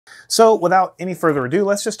So without any further ado,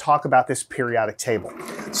 let's just talk about this periodic table.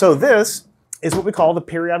 So this is what we call the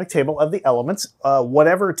periodic table of the elements.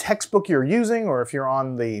 Whatever textbook you're using, or if you're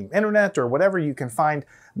on the internet or whatever, you can find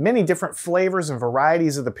many different flavors and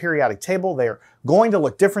varieties of the periodic table. They're going to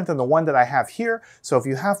look different than the one that I have here. So if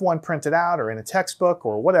you have one printed out or in a textbook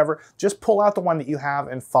or whatever, just pull out the one that you have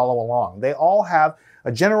and follow along. They all have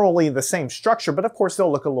generally the same structure, but of course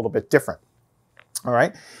they'll look a little bit different. All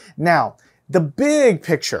right. Now, the big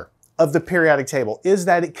picture of the periodic table is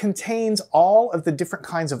that it contains all of the different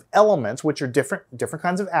kinds of elements, which are different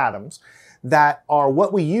kinds of atoms, that are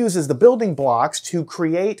what we use as the building blocks to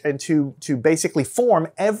create and to basically form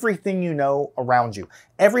everything you know around you.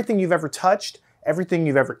 Everything you've ever touched, everything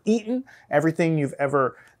you've ever eaten, everything you've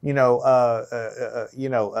ever,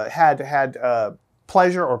 had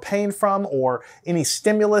pleasure or pain from, or any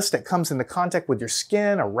stimulus that comes into contact with your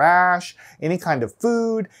skin, a rash, any kind of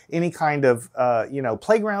food, any kind of,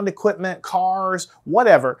 playground equipment, cars,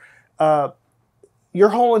 whatever. Your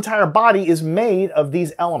whole entire body is made of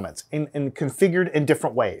these elements and configured in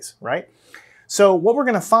different ways, right? So what we're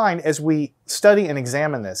going to find as we study and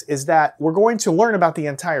examine this is that we're going to learn about the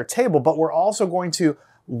entire table, but we're also going to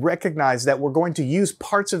recognize that we're going to use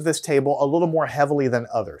parts of this table a little more heavily than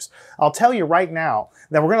others. I'll tell you right now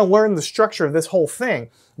that we're going to learn the structure of this whole thing,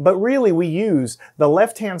 but really we use the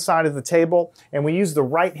left-hand side of the table and we use the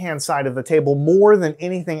right-hand side of the table more than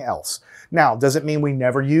anything else. Now, does it mean we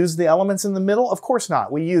never use the elements in the middle? Of course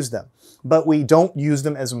not. We use them, but we don't use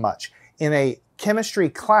them as much. In a chemistry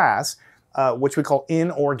class, which we call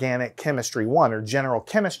Inorganic Chemistry 1 or General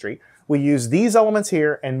Chemistry, we use these elements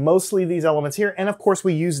here and mostly these elements here, and of course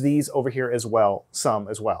we use these over here as well, some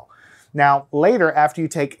as well. Now later, after you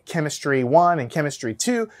take Chemistry 1 and Chemistry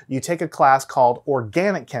 2, you take a class called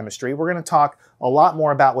Organic Chemistry. We're going to talk a lot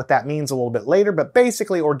more about what that means a little bit later, but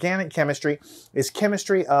basically organic chemistry is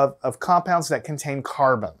chemistry of compounds that contain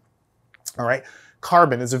carbon. All right.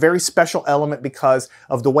 Carbon is a very special element because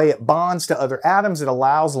of the way it bonds to other atoms. It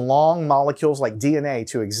allows long molecules like DNA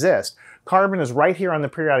to exist. Carbon is right here on the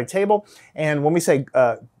periodic table, and when we say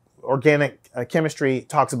organic chemistry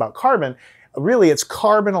talks about carbon, really it's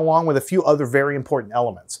carbon along with a few other very important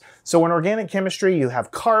elements. So in organic chemistry you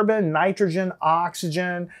have carbon, nitrogen,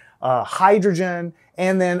 oxygen, hydrogen,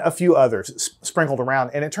 and then a few others sprinkled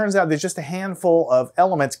around. And it turns out there's just a handful of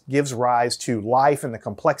elements gives rise to life and the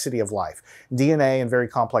complexity of life, DNA and very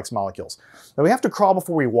complex molecules. Now we have to crawl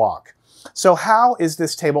before we walk. So how is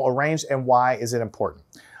this table arranged and why is it important?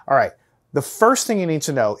 All right. The first thing you need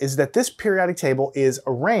to know is that this periodic table is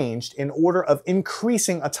arranged in order of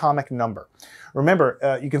increasing atomic number.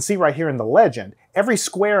 Remember, you can see right here in the legend, every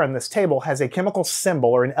square on this table has a chemical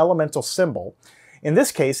symbol or an elemental symbol. In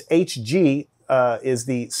this case, Hg is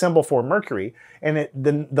the symbol for mercury, and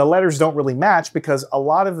the letters don't really match because a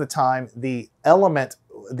lot of the time the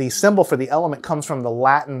symbol for the element comes from the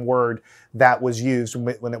Latin word that was used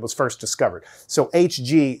when it was first discovered. So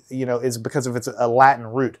Hg, is because of its a Latin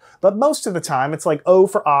root. But most of the time it's like O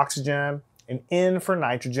for oxygen, and N for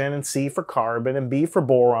nitrogen, and C for carbon, and B for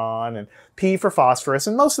boron, and P for phosphorus.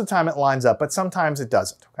 And most of the time it lines up, but sometimes it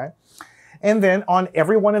doesn't, okay? And then on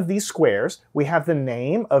every one of these squares, we have the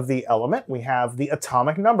name of the element. We have the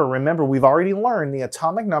atomic number. Remember, we've already learned the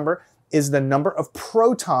atomic number is the number of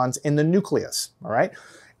protons in the nucleus, all right?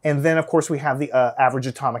 And then, of course, we have the average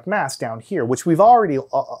atomic mass down here, which we've already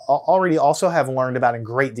also have learned about in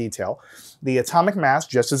great detail. The atomic mass,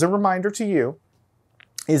 just as a reminder to you,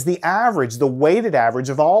 is the average, the weighted average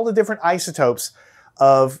of all the different isotopes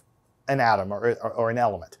of an atom or an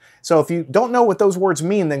element. So if you don't know what those words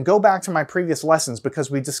mean, then go back to my previous lessons because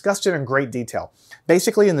we discussed it in great detail.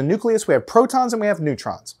 Basically, in the nucleus, we have protons and we have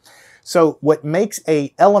neutrons. So what makes an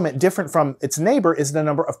element different from its neighbor is the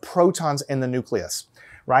number of protons in the nucleus,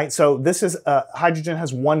 right? So this is hydrogen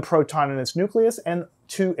has 1 proton in its nucleus, and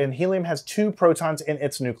helium has 2 protons in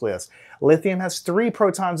its nucleus. Lithium has 3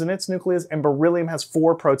 protons in its nucleus, and beryllium has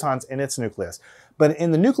 4 protons in its nucleus. But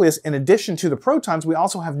in the nucleus, in addition to the protons, we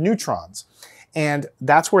also have neutrons. And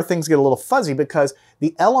that's where things get a little fuzzy because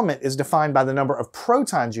the element is defined by the number of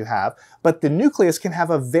protons you have, but the nucleus can have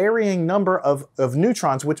a varying number of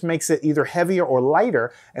neutrons, which makes it either heavier or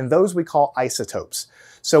lighter, and those we call isotopes.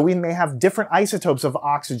 So we may have different isotopes of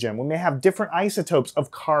oxygen, we may have different isotopes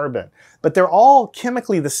of carbon, but they're all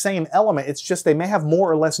chemically the same element. It's just they may have more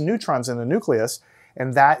or less neutrons in the nucleus,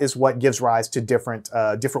 and that is what gives rise to different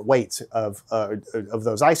weights of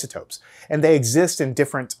those isotopes. And they exist in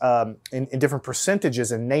different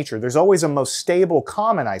percentages in nature. There's always a most stable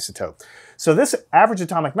common isotope. So this average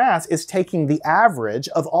atomic mass is taking the average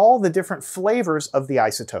of all the different flavors of the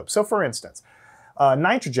isotope. So for instance,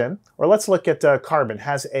 Nitrogen, or let's look at carbon,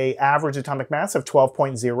 has an average atomic mass of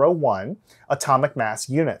 12.01 atomic mass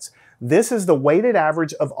units. This is the weighted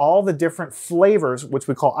average of all the different flavors, which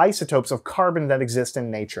we call isotopes of carbon that exist in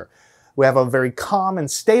nature. We have a very common,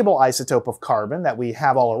 stable isotope of carbon that we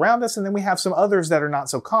have all around us, and then we have some others that are not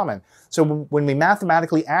so common. So when we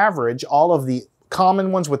mathematically average all of the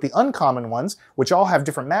common ones with the uncommon ones, which all have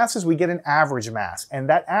different masses, we get an average mass. And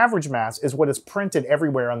that average mass is what is printed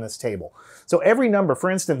everywhere on this table. So every number,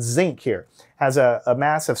 for instance, zinc here, has a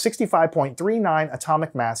mass of 65.39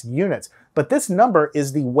 atomic mass units. But this number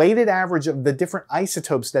is the weighted average of the different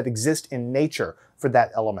isotopes that exist in nature for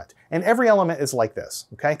that element. And every element is like this,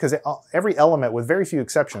 okay? Because every element, with very few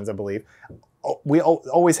exceptions, I believe, we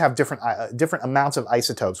always have different amounts of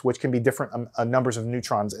isotopes, which can be different numbers of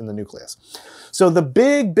neutrons in the nucleus. So the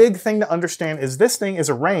big thing to understand is this thing is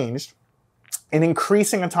arranged in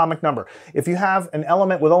increasing atomic number. If you have an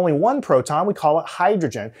element with only one proton, we call it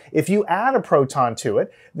hydrogen. If you add a proton to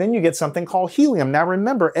it, then you get something called helium. Now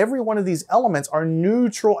remember, every one of these elements are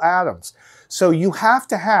neutral atoms. So you have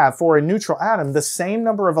to have, for a neutral atom, the same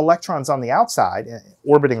number of electrons on the outside,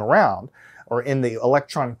 orbiting around, or in the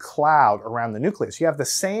electron cloud around the nucleus. You have the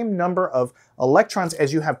same number of electrons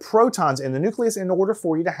as you have protons in the nucleus in order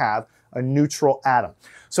for you to have a neutral atom.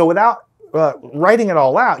 So without writing it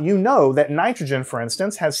all out, you know that nitrogen, for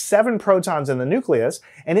instance, has 7 protons in the nucleus,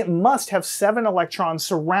 and it must have 7 electrons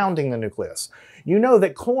surrounding the nucleus. You know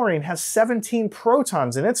that chlorine has 17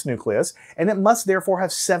 protons in its nucleus, and it must therefore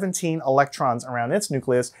have 17 electrons around its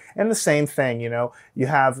nucleus. And the same thing, you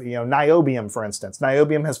have niobium, for instance.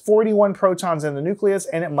 Niobium has 41 protons in the nucleus,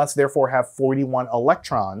 and it must therefore have 41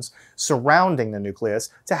 electrons surrounding the nucleus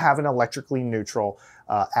to have an electrically neutral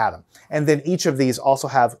atom. And then each of these also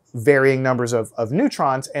have varying numbers of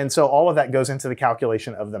neutrons, and so all of that goes into the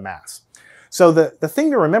calculation of the mass. So the thing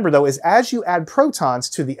to remember, though, is as you add protons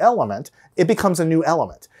to the element, it becomes a new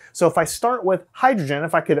element. So if I start with hydrogen,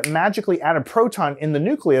 if I could magically add a proton in the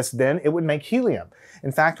nucleus, then it would make helium.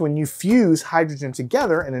 In fact, when you fuse hydrogen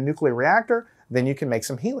together in a nuclear reactor, then you can make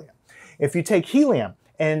some helium. If you take helium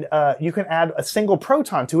and you can add a single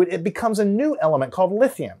proton to it, it becomes a new element called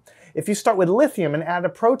lithium. If you start with lithium and add a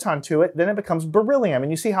proton to it, then it becomes beryllium,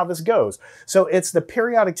 and you see how this goes. So it's the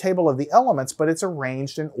periodic table of the elements, but it's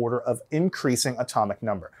arranged in order of increasing atomic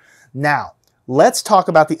number. Now, let's talk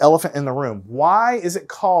about the elephant in the room. Why is it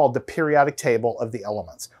called the periodic table of the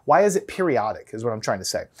elements? Why is it periodic, is what I'm trying to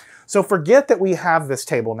say. So forget that we have this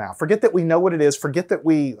table now. Forget that we know what it is. Forget that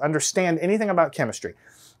we understand anything about chemistry.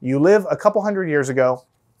 You live a couple hundred years ago,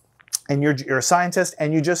 and you're a scientist,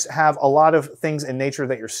 and you just have a lot of things in nature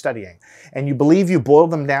that you're studying. And you believe you boil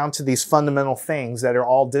them down to these fundamental things that are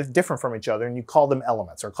all different from each other, and you call them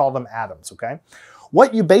elements or call them atoms, okay?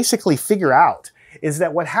 What you basically figure out is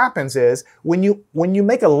that what happens is when you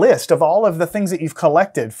make a list of all of the things that you've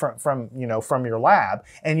collected from your lab,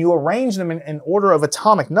 and you arrange them in order of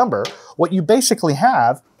atomic number, what you basically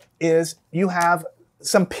have is you have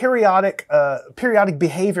some periodic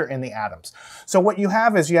behavior in the atoms. So what you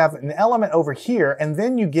have is you have an element over here, and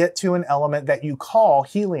then you get to an element that you call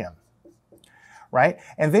helium, right?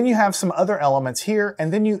 And then you have some other elements here,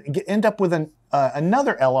 and then you end up with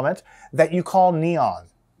another element that you call neon.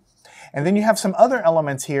 And then you have some other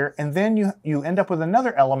elements here, and then you end up with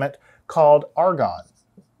another element called argon.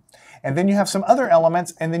 And then you have some other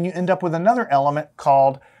elements, and then you end up with another element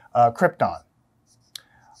called krypton.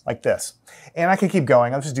 Like this. And I can keep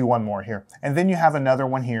going. I'll just do one more here. And then you have another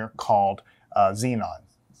one here called xenon.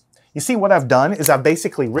 You see what I've done is I've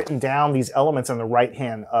basically written down these elements in the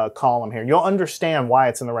right-hand column here. You'll understand why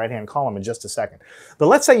it's in the right-hand column in just a second. But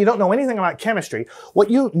let's say you don't know anything about chemistry. What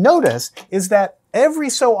you notice is that every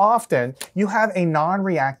so often you have a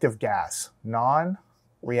non-reactive gas.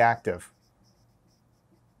 Non-reactive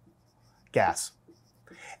gas.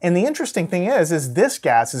 And the interesting thing is this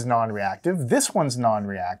gas is non-reactive, this one's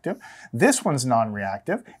non-reactive, this one's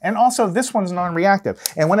non-reactive, and also this one's non-reactive.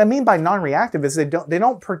 And what I mean by non-reactive is they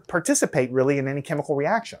don't participate really in any chemical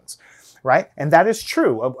reactions, right? And that is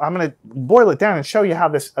true. I'm going to boil it down and show you how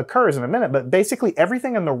this occurs in a minute, but basically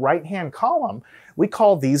everything in the right-hand column, we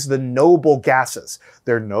call these the noble gases.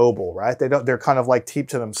 They're noble, right? They're kind of like keep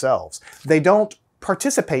to themselves. They don't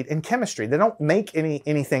participate in chemistry. They don't make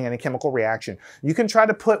anything in a chemical reaction. You can try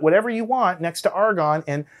to put whatever you want next to argon,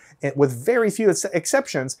 and with very few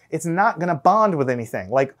exceptions, it's not going to bond with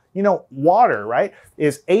anything. Like, water, right,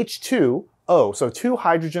 is H2O, so 2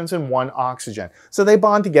 hydrogens and 1 oxygen. So they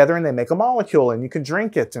bond together and they make a molecule, and you can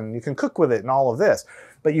drink it and you can cook with it and all of this.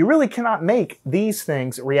 But you really cannot make these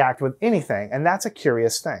things react with anything, and that's a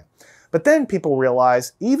curious thing. But then people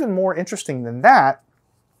realize, even more interesting than that,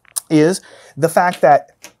 is the fact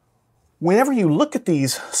that whenever you look at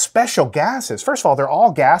these special gases, first of all, they're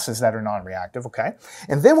all gases that are non-reactive, okay?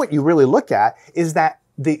 And then what you really look at is that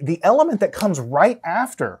the element that comes right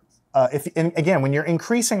after, again, when you're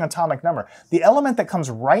increasing atomic number, the element that comes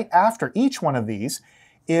right after each one of these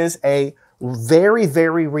is a very,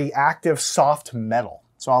 very reactive soft metal.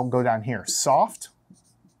 So I'll go down here, soft,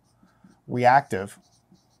 reactive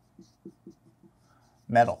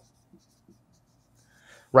metal,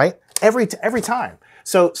 right? Every time.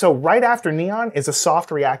 So right after neon is a soft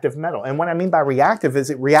reactive metal. And what I mean by reactive is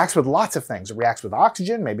it reacts with lots of things. It reacts with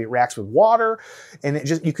oxygen, maybe it reacts with water, and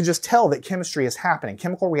you can just tell that chemistry is happening.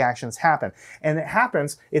 Chemical reactions happen. And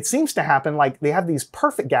it seems to happen like they have these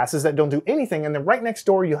perfect gases that don't do anything, and then right next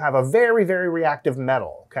door you have a very, very reactive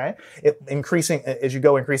metal, okay? Increasing as you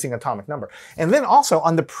go, increasing atomic number. And then also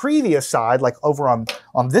on the previous side, like over on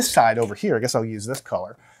this side over here, I guess I'll use this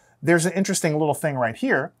color, there's an interesting little thing right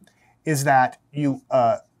here, is that you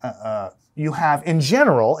have, in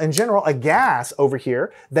general, a gas over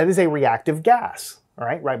here that is a reactive gas, all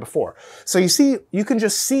right, right before. So you can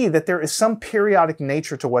just see that there is some periodic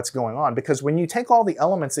nature to what's going on, because when you take all the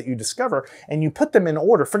elements that you discover and you put them in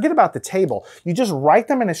order, forget about the table, you just write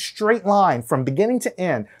them in a straight line from beginning to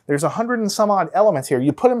end. There's 100 and some odd elements here.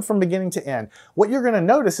 You put them from beginning to end. What you're going to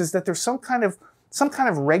notice is that there's some kind of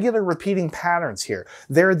regular repeating patterns here.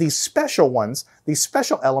 There are these special ones, these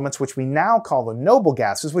special elements, which we now call the noble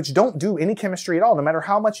gases, which don't do any chemistry at all. No matter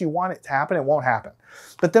how much you want it to happen, it won't happen.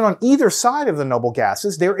 But then on either side of the noble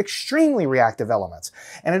gases, they're extremely reactive elements.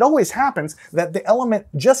 And it always happens that the element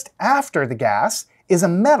just after the gas is a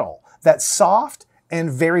metal that's soft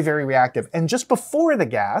and very, very reactive. And just before the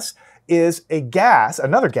gas is a gas,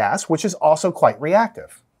 another gas, which is also quite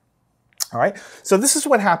reactive. All right, so this is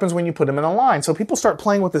what happens when you put them in a line. So people start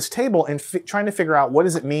playing with this table and trying to figure out what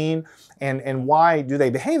does it mean and why do they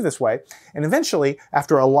behave this way. And eventually,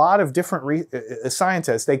 after a lot of different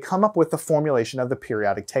scientists, they come up with the formulation of the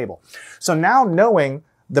periodic table. So now knowing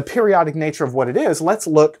the periodic nature of what it is, let's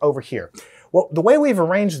look over here. Well, the way we've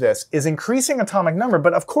arranged this is increasing atomic number,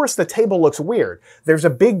 but of course the table looks weird. There's a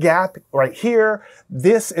big gap right here.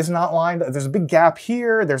 This is not lined. There's a big gap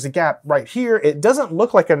here. There's a gap right here. It doesn't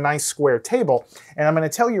look like a nice square table. And I'm going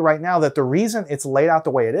to tell you right now that the reason it's laid out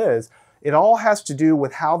the way it is, it all has to do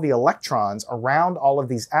with how the electrons around all of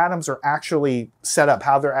these atoms are actually set up,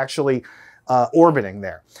 how they're actually orbiting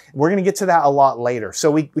there. We're going to get to that a lot later.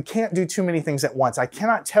 So we can't do too many things at once. I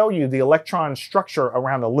cannot tell you the electron structure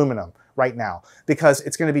around aluminum right now, because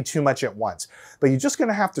it's going to be too much at once. But you're just going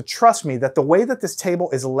to have to trust me that the way that this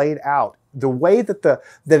table is laid out, the way that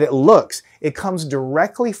it looks, it comes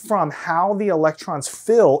directly from how the electrons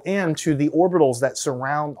fill into the orbitals that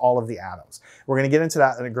surround all of the atoms. We're going to get into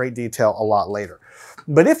that in a great detail a lot later.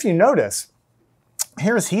 But if you notice,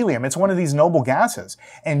 here's helium. It's one of these noble gases.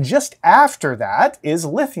 And just after that is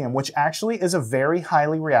lithium, which actually is a very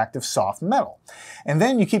highly reactive soft metal. And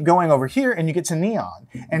then you keep going over here and you get to neon.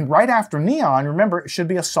 And right after neon, remember, it should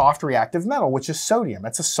be a soft reactive metal, which is sodium.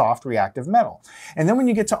 It's a soft reactive metal. And then when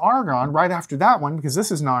you get to argon, right after that one, because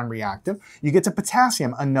this is non-reactive, you get to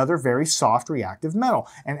potassium, another very soft reactive metal.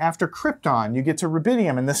 And after krypton, you get to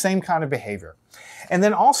rubidium and the same kind of behavior. And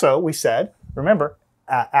then also, we said, remember,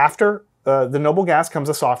 after the noble gas comes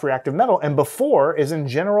a soft reactive metal, and before is in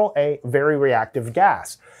general a very reactive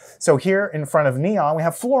gas. So here in front of neon, we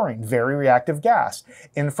have fluorine, very reactive gas.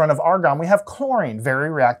 In front of argon, we have chlorine,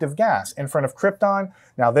 very reactive gas. In front of krypton,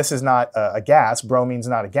 now this is not a gas, bromine's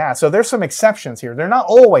not a gas. So there's some exceptions here. They're not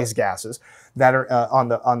always gases that are on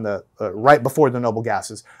the right before the noble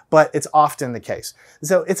gases, but it's often the case.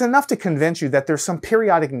 So it's enough to convince you that there's some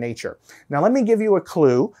periodic nature. Now let me give you a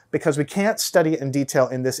clue, because we can't study it in detail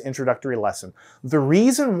in this introductory lesson. The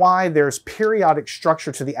reason why there's periodic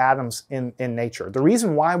structure to the atoms in nature, the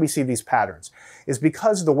reason why we see these patterns, is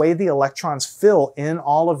because the way the electrons fill in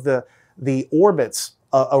all of the orbits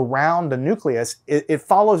around the nucleus, it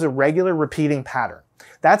follows a regular repeating pattern.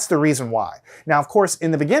 That's the reason why. Now, of course,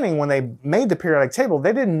 in the beginning, when they made the periodic table,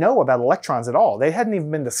 they didn't know about electrons at all. They hadn't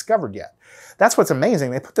even been discovered yet. That's what's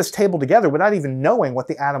amazing. They put this table together without even knowing what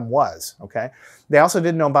the atom was, okay? They also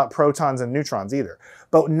didn't know about protons and neutrons either.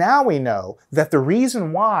 But now we know that the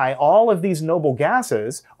reason why all of these noble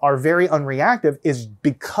gases are very unreactive is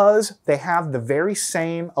because they have the very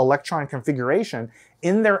same electron configuration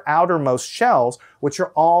in their outermost shells, which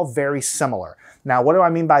are all very similar. Now, what do I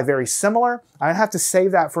mean by very similar? I have to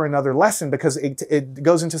save that for another lesson because it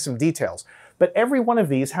goes into some details. But every one of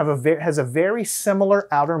these has a very similar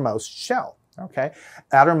outermost shell. Okay,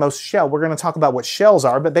 outermost shell. We're going to talk about what shells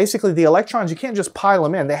are, but basically the electrons, you can't just pile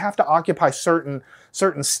them in. They have to occupy certain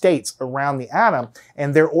states around the atom,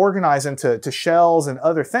 and they're organized into shells and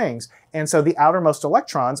other things. And so the outermost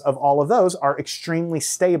electrons of all of those are extremely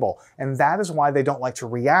stable. And that is why they don't like to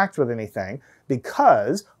react with anything,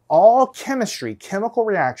 because all chemistry, chemical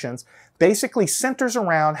reactions, basically centers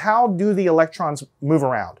around how do the electrons move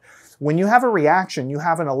around. When you have a reaction, you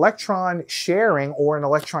have an electron sharing or an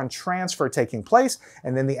electron transfer taking place,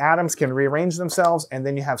 and then the atoms can rearrange themselves, and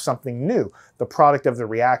then you have something new, the product of the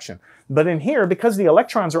reaction. But in here, because the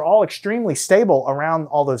electrons are all extremely stable around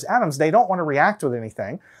all those atoms, they don't want to react with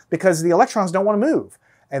anything because the electrons don't want to move.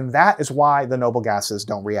 And that is why the noble gases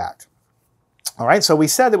don't react. All right, so we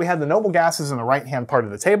said that we had the noble gases in the right-hand part of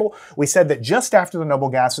the table. We said that just after the noble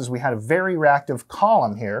gases, we had a very reactive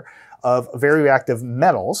column here of very reactive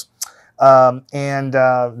metals.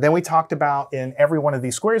 Then we talked about in every one of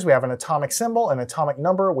these squares, we have an atomic symbol, an atomic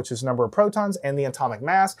number, which is number of protons, and the atomic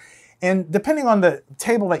mass. And depending on the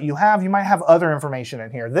table that you have, you might have other information in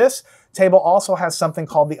here. This table also has something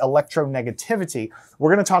called the electronegativity.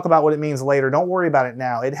 We're going to talk about what it means later. Don't worry about it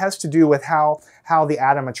now. It has to do with how the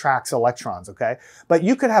atom attracts electrons, okay? But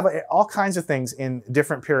you could have all kinds of things in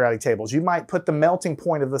different periodic tables. You might put the melting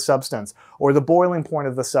point of the substance, or the boiling point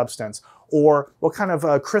of the substance, or what kind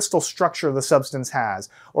of crystal structure the substance has.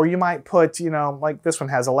 Or you might put, you know, like this one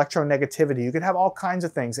has electronegativity. You could have all kinds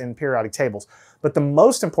of things in periodic tables. But the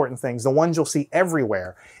most important things, the ones you'll see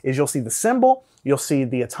everywhere, is you'll see the symbol, you'll see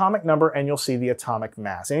the atomic number, and you'll see the atomic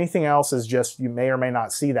mass. Anything else is just, you may or may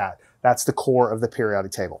not see that. That's the core of the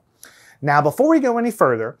periodic table. Now, before we go any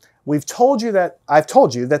further, I've told you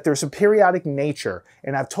that there's a periodic nature,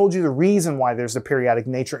 and I've told you the reason why there's a periodic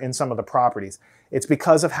nature in some of the properties. It's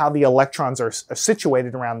because of how the electrons are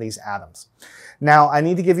situated around these atoms. Now, I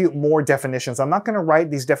need to give you more definitions. I'm not going to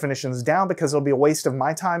write these definitions down because it'll be a waste of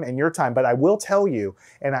my time and your time, but I will tell you,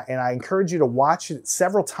 and I encourage you to watch it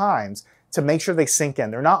several times to make sure they sink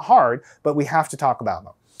in. They're not hard, but we have to talk about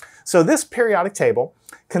them. So this periodic table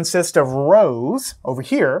consists of rows over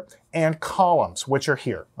here and columns, which are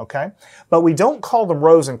here, okay? But we don't call them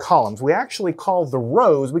rows and columns. We actually call the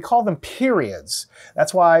rows, we call them periods.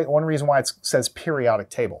 That's why, one reason why it says periodic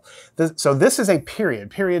table. So this is a period,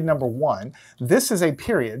 period number 1. This is a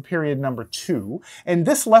period, period number 2. And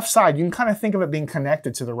this left side, you can kind of think of it being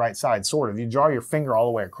connected to the right side, sort of. You draw your finger all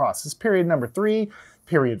the way across. This is period number 3.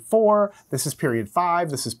 Period 4, this is period 5,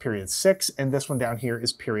 this is period 6, and this one down here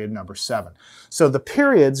is period number 7. So the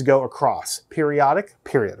periods go across. Periodic,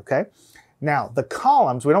 period, okay? Now, the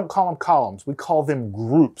columns, we don't call them columns, we call them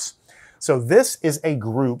groups. So this is a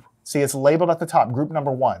group. See, it's labeled at the top, group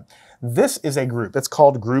number 1. This is a group. It's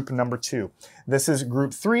called group number 2. This is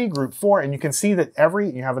group 3, group 4, and you can see that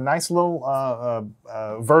you have a nice little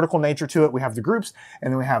vertical nature to it. We have the groups,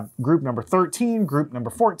 and then we have group number 13, group number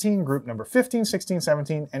 14, group number 15, 16,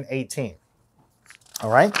 17, and 18. All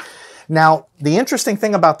right? Now, the interesting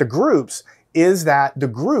thing about the groups is that the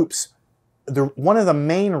groups, one of the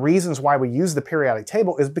main reasons why we use the periodic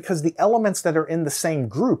table is because the elements that are in the same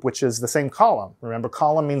group, which is the same column, remember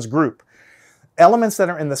column means group, elements that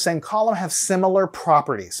are in the same column have similar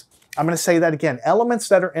properties. I'm going to say that again. Elements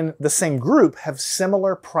that are in the same group have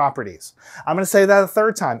similar properties. I'm going to say that a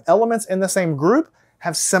third time. Elements in the same group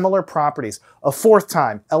have similar properties. A fourth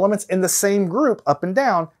time. Elements in the same group, up and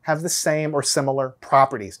down, have the same or similar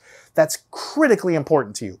properties. That's critically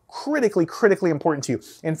important to you. Critically important to you.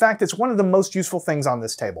 In fact, it's one of the most useful things on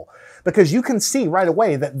this table because you can see right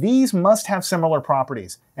away that these must have similar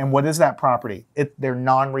properties. And what is that property? They're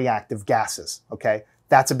non-reactive gases, okay?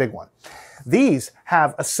 That's a big one. These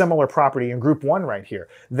have a similar property in group 1 right here.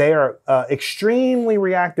 They are extremely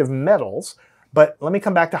reactive metals, but let me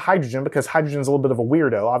come back to hydrogen because hydrogen is a little bit of a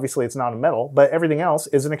weirdo. Obviously, it's not a metal, but everything else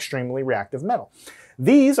is an extremely reactive metal.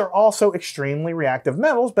 These are also extremely reactive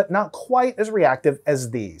metals, but not quite as reactive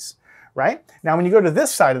as these, right? Now, when you go to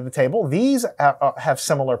this side of the table, these have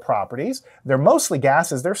similar properties. They're mostly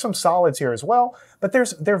gases. There's some solids here as well, but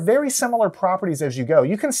they're very similar properties as you go.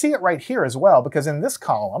 You can see it right here as well, because in this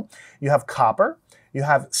column, you have copper, you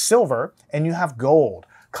have silver, and you have gold.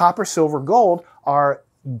 Copper, silver, gold are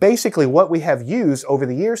basically what we have used over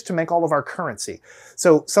the years to make all of our currency.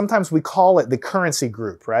 So sometimes we call it the currency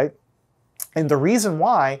group, right? And the reason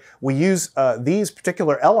why we use these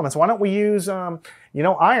particular elements, why don't we use,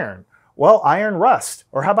 iron? Well, iron rust,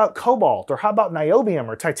 or how about cobalt, or how about niobium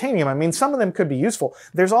or titanium? I mean, some of them could be useful.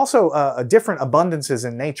 There's also different abundances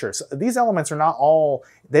in nature. So these elements are not all,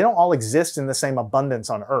 they don't all exist in the same abundance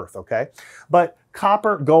on Earth, okay? But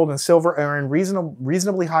Copper, gold, and silver are in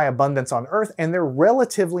reasonably high abundance on Earth, and they're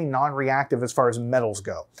relatively non-reactive as far as metals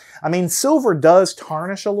go. I mean, silver does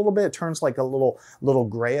tarnish a little bit. It turns like a little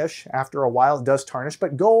grayish after a while. It does tarnish,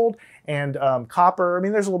 but gold and copper, I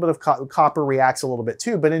mean, there's a little bit of copper reacts a little bit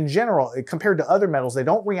too, but in general, compared to other metals, they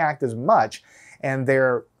don't react as much, and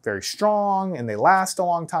they're very strong and they last a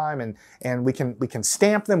long time, and we can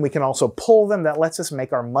stamp them. We can also pull them. That lets us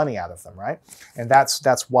make our money out of them, right? And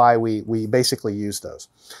that's why we basically use those.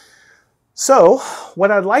 So what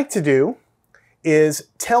I'd like to do is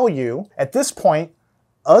tell you at this point,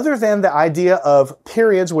 other than the idea of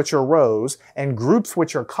periods, which are rows, and groups,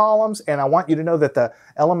 which are columns, and I want you to know that the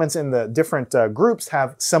elements in the different groups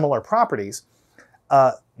have similar properties,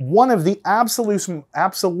 one of the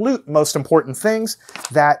absolute most important things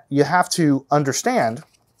that you have to understand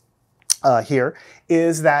here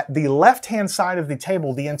is that the left-hand side of the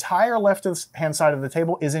table, the entire left-hand side of the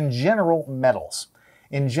table is in general metals.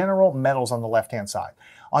 In general metals on the left-hand side.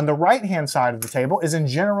 On the right-hand side of the table is in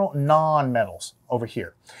general non-metals over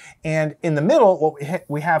here. And in the middle, what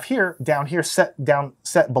we have here, down here, set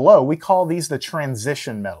below, we call these the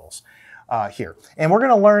transition metals. Here. And we're going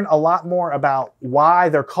to learn a lot more about why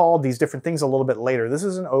they're called these different things a little bit later. This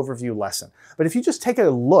is an overview lesson. But if you just take a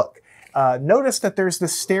look, notice that there's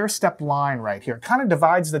this stair-step line right here. It kind of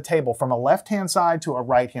divides the table from a left-hand side to a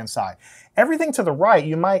right-hand side. Everything to the right,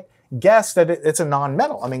 you might guess that it's a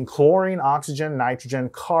non-metal. I mean, chlorine, oxygen, nitrogen,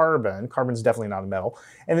 carbon. Carbon's definitely not a metal.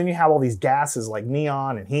 And then you have all these gases like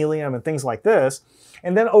neon and helium and things like this.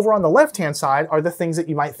 And then over on the left-hand side are the things that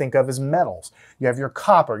you might think of as metals. You have your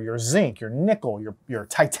copper, your zinc, your nickel, your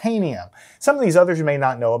titanium. Some of these others you may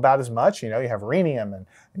not know about as much. You know, you have rhenium and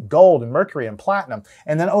gold and mercury and platinum.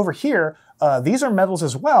 And then over here, these are metals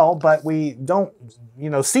as well, but we don't,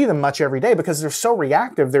 see them much every day because they're so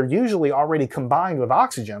reactive. They're usually already combined with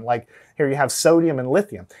oxygen. Like here you have sodium and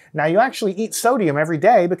lithium. Now you actually eat sodium every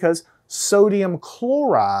day because sodium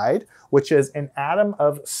chloride, which is an atom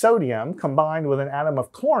of sodium combined with an atom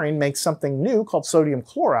of chlorine, makes something new called sodium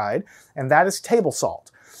chloride, and that is table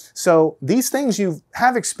salt. So these things you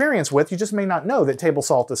have experience with, you just may not know that table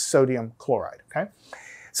salt is sodium chloride, okay?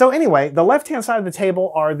 So anyway, the left-hand side of the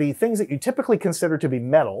table are the things that you typically consider to be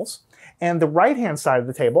metals, and the right-hand side of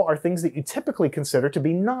the table are things that you typically consider to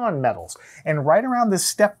be non-metals. And right around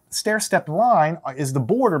this stair-step line is the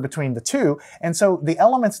border between the two, and so the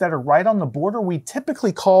elements that are right on the border, we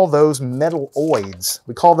typically call those metalloids.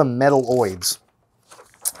 We call them metalloids,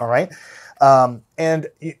 all right?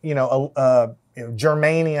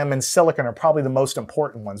 Germanium and silicon are probably the most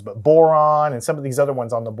important ones, but boron and some of these other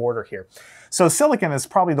ones on the border here. So silicon is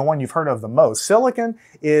probably the one you've heard of the most. Silicon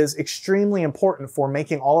is extremely important for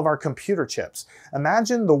making all of our computer chips.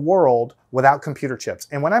 Imagine the world without computer chips.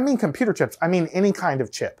 And when I mean computer chips, I mean any kind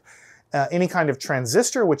of chip. Any kind of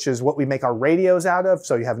transistor, which is what we make our radios out of.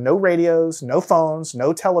 So you have no radios, no phones,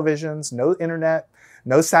 no televisions, no internet,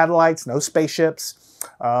 no satellites, no spaceships.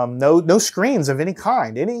 No screens of any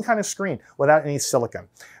kind of screen without any silicon,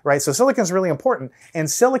 right? So silicon is really important, and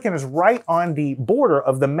silicon is right on the border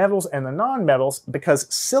of the metals and the non-metals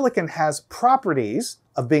because silicon has properties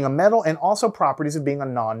of being a metal and also properties of being a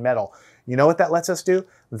non-metal. You know what that lets us do?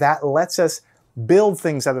 That lets us build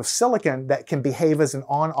things out of silicon that can behave as an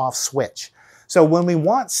on-off switch. So when we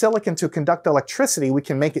want silicon to conduct electricity, we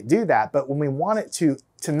can make it do that, but when we want it to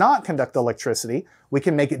not conduct electricity, we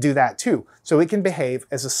can make it do that too. So it can behave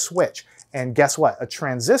as a switch. And guess what? A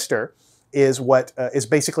transistor is is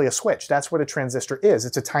basically a switch. That's what a transistor is.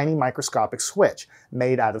 It's a tiny microscopic switch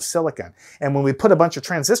made out of silicon. And when we put a bunch of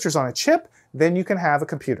transistors on a chip, then you can have a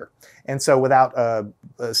computer. And so without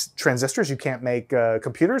transistors, you can't make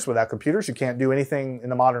computers. Without computers, you can't do anything in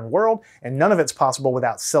the modern world. And none of it's possible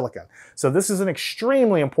without silicon. So this is an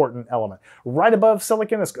extremely important element. Right above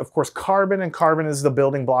silicon is, of course, carbon. And carbon is the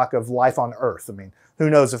building block of life on Earth. I mean, who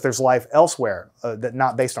knows if there's life elsewhere that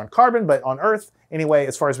not based on carbon, but on Earth, anyway,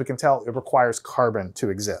 as far as we can tell, it requires carbon to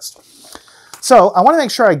exist. So I want to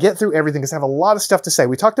make sure I get through everything because I have a lot of stuff to say.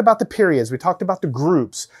 We talked about the periods, we talked about the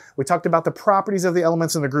groups, we talked about the properties of the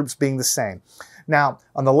elements and the groups being the same. Now,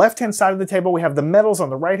 on the left-hand side of the table, we have the metals.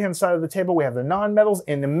 On the right-hand side of the table, we have the non-metals.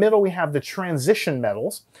 In the middle, we have the transition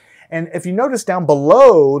metals. And if you notice down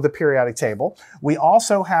below the periodic table, we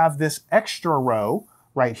also have this extra row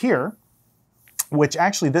right here, which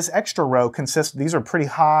actually this extra row consists, these are pretty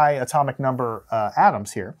high atomic number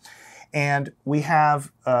atoms here. And we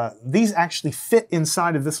have, these actually fit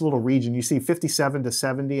inside of this little region. You see 57 to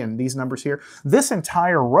 70 and these numbers here. This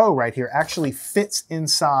entire row right here actually fits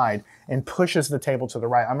inside and pushes the table to the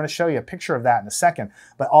right. I'm going to show you a picture of that in a second,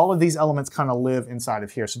 but all of these elements kind of live inside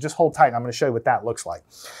of here. So just hold tight and I'm going to show you what that looks like.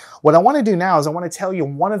 What I want to do now is I want to tell you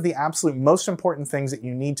one of the absolute most important things that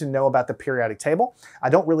you need to know about the periodic table. I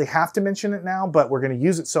don't really have to mention it now, but we're going to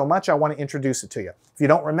use it so much I want to introduce it to you. If you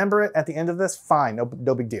don't remember it at the end of this, fine,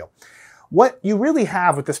 no big deal. What you really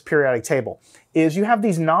have with this periodic table is you have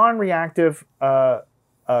these non-reactive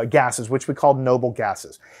gases, which we call noble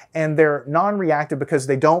gases. And they're non-reactive because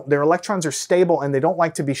their electrons are stable and they don't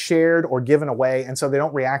like to be shared or given away, and so they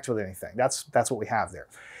don't react with anything. That's what we have there.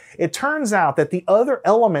 It turns out that the other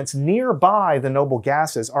elements nearby the noble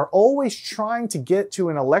gases are always trying to get to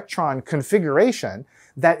an electron configuration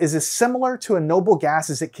that is as similar to a noble gas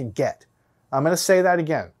as it can get. I'm going to say that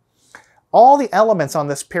again. All the elements on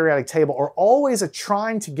this periodic table are always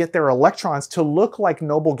trying to get their electrons to look like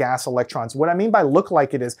noble gas electrons. What I mean by look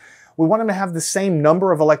like it is we want them to have the same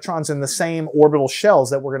number of electrons in the same orbital shells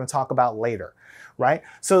that we're going to talk about later, right?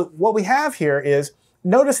 So what we have here is,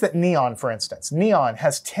 notice that neon, for instance, neon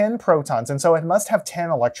has 10 protons, and so it must have 10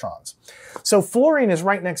 electrons. So fluorine is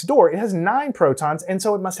right next door. It has 9 protons, and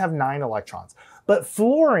so it must have 9 electrons. But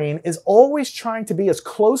fluorine is always trying to be as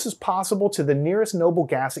close as possible to the nearest noble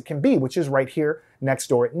gas it can be, which is right here next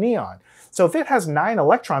door at neon. So if it has 9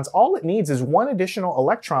 electrons, all it needs is 1 additional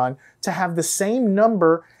electron to have the same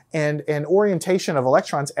number and orientation of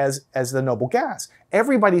electrons as the noble gas.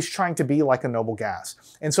 Everybody's trying to be like a noble gas.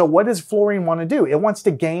 And so what does fluorine want to do? It wants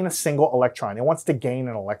to gain a single electron. It wants to gain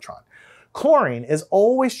an electron. Chlorine is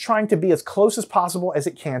always trying to be as close as possible as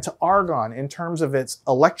it can to argon in terms of its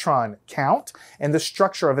electron count and the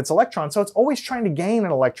structure of its electron. So it's always trying to gain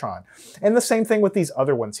an electron. And the same thing with these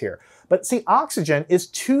other ones here. But see, oxygen is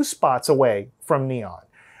 2 spots away from neon.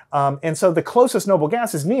 And so the closest noble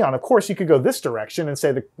gas is neon. Of course, you could go this direction and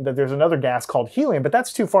say that there's another gas called helium, but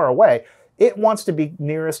that's too far away. It wants to be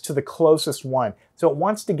nearest to the closest one. So it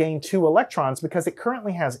wants to gain 2 electrons because it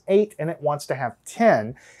currently has 8 and it wants to have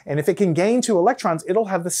 10. And if it can gain 2 electrons, it'll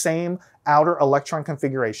have the same outer electron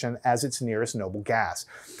configuration as its nearest noble gas.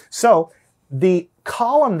 So the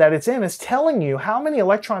column that it's in is telling you how many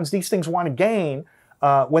electrons these things want to gain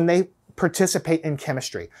when they participate in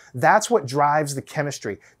chemistry. That's what drives the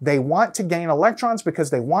chemistry. They want to gain electrons because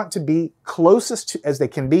they want to be closest as they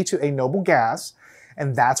can be to a noble gas,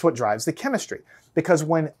 and that's what drives the chemistry. Because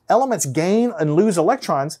when elements gain and lose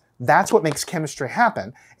electrons, that's what makes chemistry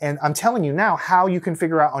happen. And I'm telling you now how you can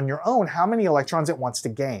figure out on your own how many electrons it wants to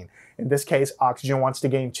gain. In this case, oxygen wants to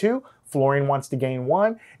gain 2, fluorine wants to gain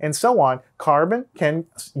 1, and so on. Carbon can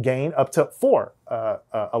gain up to 4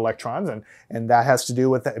 electrons, and that has to do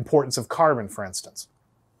with the importance of carbon, for instance.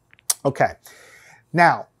 Okay,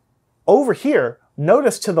 now over here,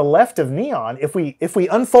 notice to the left of neon, if we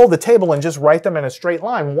unfold the table and just write them in a straight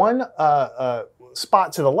line, one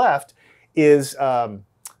spot to the left is, well,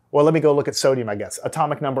 let me go look at sodium, I guess,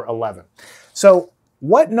 atomic number 11. So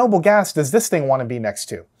what noble gas does this thing want to be next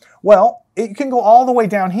to? Well, it can go all the way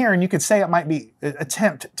down here, and you could say it might be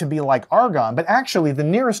attempt to be like argon, but actually the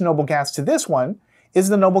nearest noble gas to this one is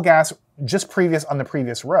the noble gas just previous on the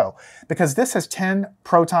previous row, because this has 10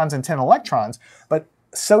 protons and 10 electrons, but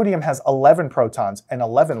sodium has 11 protons and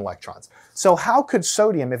 11 electrons. So how could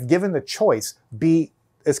sodium, if given the choice, be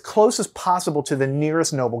as close as possible to the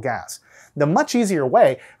nearest noble gas? The much easier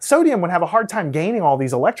way, sodium would have a hard time gaining all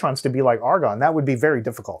these electrons to be like argon. That would be very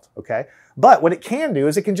difficult, okay? But what it can do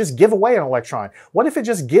is it can just give away an electron. What if it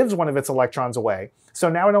just gives one of its electrons away? So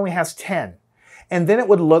now it only has 10. And then it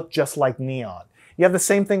would look just like neon. You have the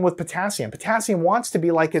same thing with potassium. Potassium wants to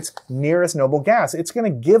be like its nearest noble gas. It's going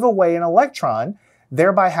to give away an electron,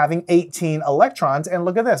 thereby having 18 electrons. And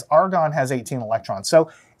look at this, argon has 18 electrons. So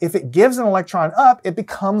if it gives an electron up, it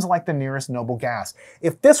becomes like the nearest noble gas.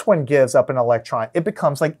 If this one gives up an electron, it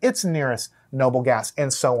becomes like its nearest noble gas,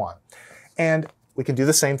 and so on. And we can do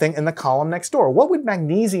the same thing in the column next door. What would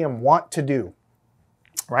magnesium want to do?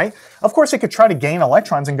 Right? Of course, it could try to gain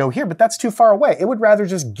electrons and go here, but that's too far away. It would rather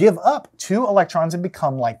just give up 2 electrons and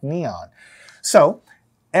become like neon. So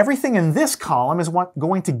everything in this column is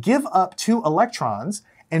going to give up 2 electrons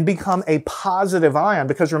and become a positive ion,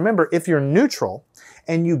 because remember, if you're neutral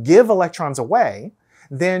and you give electrons away,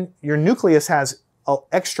 then your nucleus has an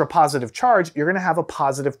extra positive charge. You're going to have a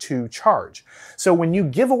positive 2 charge. So when you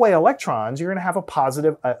give away electrons, you're going to have a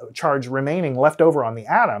positive charge remaining left over on the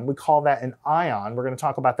atom. We call that an ion. We're going to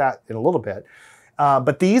talk about that in a little bit.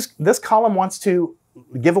 But this column wants to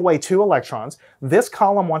give away 2 electrons. This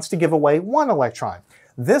column wants to give away 1 electron.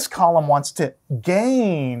 This column wants to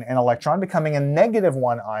gain an electron, becoming a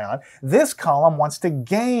 -1 ion. This column wants to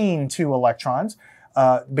gain 2 electrons,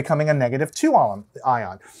 becoming a -2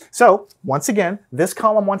 ion. So once again, this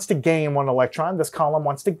column wants to gain 1 electron, this column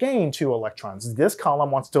wants to gain 2 electrons, this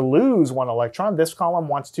column wants to lose 1 electron, this column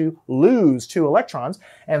wants to lose 2 electrons,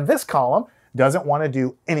 and this column doesn't want to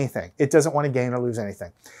do anything. It doesn't want to gain or lose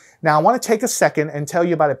anything. Now, I want to take a second and tell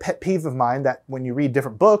you about a pet peeve of mine that when you read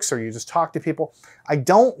different books or you just talk to people, I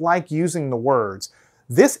don't like using the words,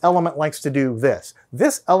 this element likes to do this,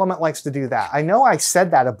 this element likes to do that. I know I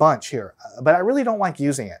said that a bunch here, but I really don't like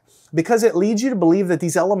using it because it leads you to believe that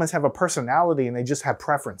these elements have a personality and they just have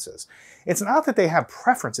preferences. It's not that they have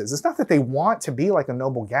preferences. It's not that they want to be like a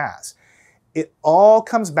noble gas. It all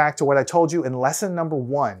comes back to what I told you in lesson number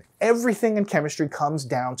 1. Everything in chemistry comes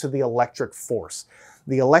down to the electric force.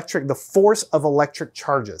 The force of electric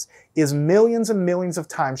charges is millions and millions of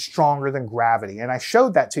times stronger than gravity. And I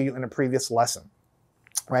showed that to you in a previous lesson,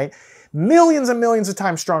 right? Millions and millions of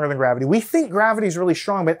times stronger than gravity. We think gravity is really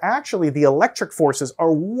strong, but actually the electric forces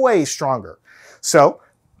are way stronger. So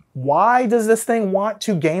why does this thing want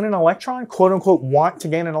to gain an electron? Quote unquote, want to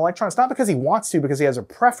gain an electron. It's not because he wants to, because he has a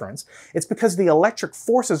preference. It's because the electric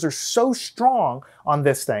forces are so strong on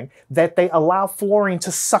this thing that they allow fluorine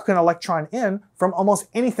to suck an electron in from almost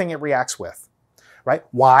anything it reacts with. Right?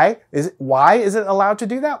 Why is it allowed to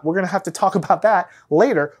do that? We're going to have to talk about that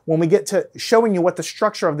later when we get to showing you what the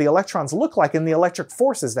structure of the electrons look like and the electric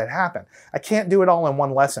forces that happen. I can't do it all in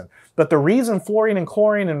one lesson. But the reason fluorine and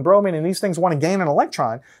chlorine and bromine and these things want to gain an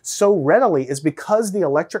electron so readily is because the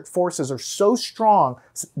electric forces are so strong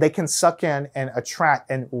they can suck in and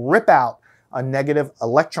attract and rip out a negative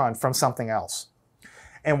electron from something else.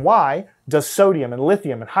 And why does sodium and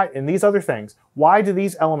lithium and these other things, why do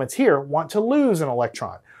these elements here want to lose an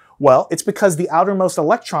electron? Well, it's because the outermost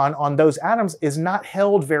electron on those atoms is not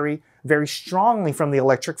held very, very strongly from the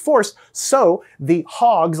electric force, so the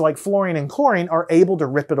hogs like fluorine and chlorine are able to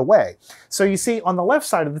rip it away. So you see on the left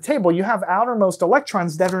side of the table, you have outermost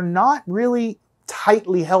electrons that are not really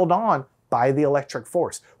tightly held on by the electric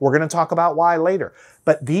force. We're going to talk about why later.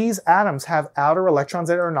 But these atoms have outer electrons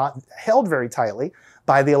that are not held very tightly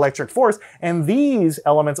by the electric force. And these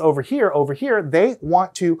elements over here, they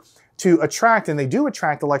want to attract, and they do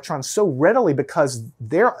attract electrons so readily because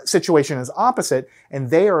their situation is opposite, and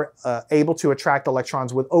they are able to attract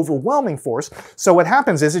electrons with overwhelming force. So what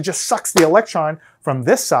happens is it just sucks the electron from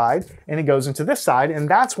this side, and it goes into this side, and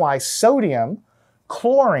that's why sodium,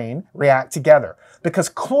 chlorine react together. Because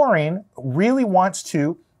chlorine really wants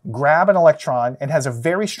to grab an electron and has a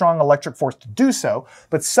very strong electric force to do so,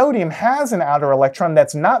 but sodium has an outer electron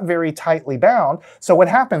that's not very tightly bound, so what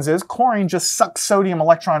happens is chlorine just sucks sodium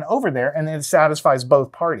electron over there and it satisfies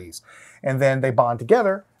both parties. And then they bond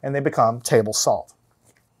together and they become table salt.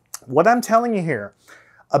 What I'm telling you here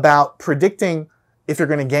about predicting if you're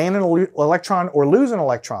going to gain an electron or lose an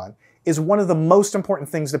electron is one of the most important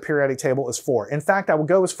things the periodic table is for. In fact, I would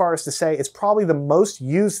go as far as to say it's probably the most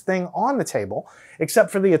used thing on the table, except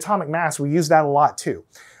for the atomic mass. We use that a lot too.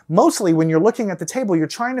 Mostly when you're looking at the table, you're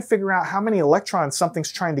trying to figure out how many electrons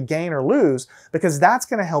something's trying to gain or lose, because that's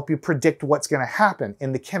going to help you predict what's going to happen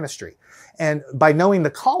in the chemistry. And by knowing the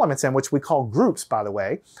column it's in, which we call groups, by the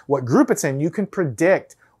way, what group it's in, you can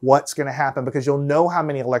predict what's going to happen because you'll know how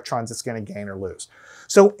many electrons it's going to gain or lose.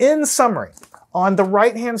 So in summary, on the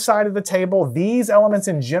right-hand side of the table, these elements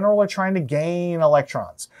in general are trying to gain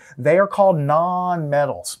electrons. They are called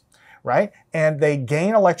nonmetals, right? And they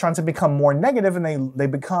gain electrons and become more negative, and they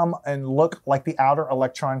become and look like the outer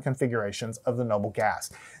electron configurations of the noble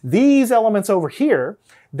gas. These elements over here,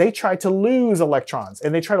 they try to lose electrons,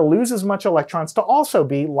 and they try to lose as much electrons to also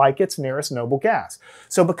be like its nearest noble gas.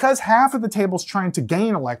 So because half of the table is trying to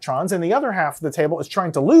gain electrons and the other half of the table is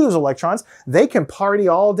trying to lose electrons, they can party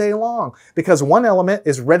all day long because one element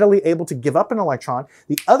is readily able to give up an electron,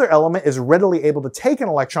 the other element is readily able to take an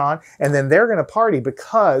electron, and then they're going to party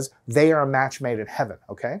because they are a match made in heaven,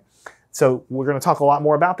 okay? So we're going to talk a lot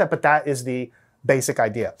more about that, but that is the basic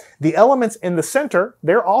idea. The elements in the center,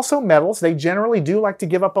 they're also metals. They generally do like to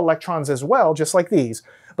give up electrons as well, just like these,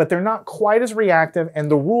 but they're not quite as reactive, and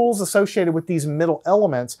the rules associated with these middle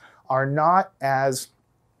elements are not as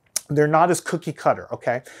cookie cutter,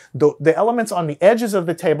 okay? The elements on the edges of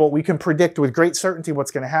the table, we can predict with great certainty what's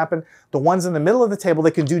going to happen. The ones in the middle of the table, they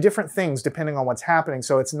can do different things depending on what's happening,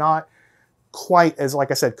 so it's not quite as,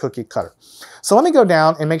 like I said, cookie cutter. So let me go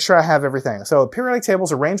down and make sure I have everything. So periodic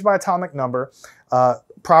tables arranged by atomic number,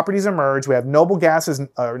 properties emerge. We have noble gases,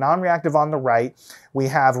 non-reactive on the right. We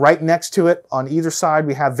have right next to it on either side,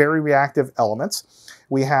 we have very reactive elements.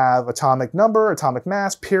 we have atomic number, atomic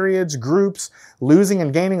mass, periods, groups, losing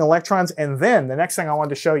and gaining electrons. And then the next thing I wanted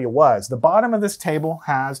to show you was the bottom of this table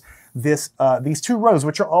has these two rows,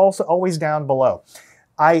 which are also always down below.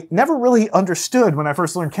 I never really understood when I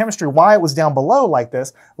first learned chemistry why it was down below like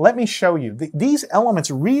this. Let me show you. These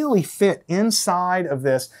elements really fit inside of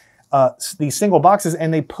these single boxes,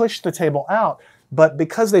 and they push the table out. But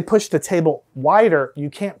because they push the table wider, you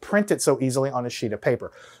can't print it so easily on a sheet of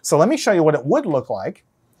paper. So let me show you what it would look like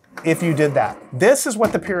if you did that. This is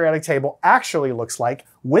what the periodic table actually looks like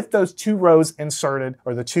with those two rows inserted,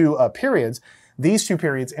 or the two periods. These two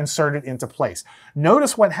periods inserted into place.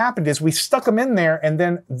 Notice what happened is we stuck them in there, and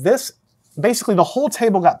then basically the whole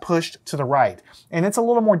table got pushed to the right. And it's a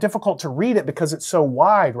little more difficult to read it because it's so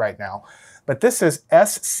wide right now. But this is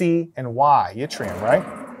S, C, and Y, yttrium, right?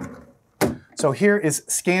 So here is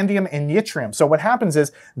scandium and yttrium. So what happens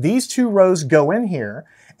is these two rows go in here,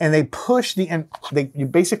 and they push you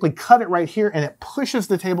basically cut it right here, and it pushes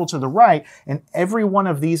the table to the right, and every one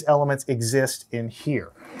of these elements exist in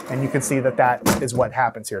here. And you can see that that is what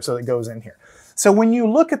happens here. So it goes in here. So when you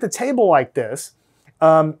look at the table like this,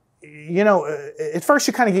 you know, at first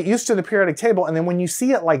you kind of get used to the periodic table, and then when you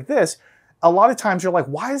see it like this, a lot of times you're like,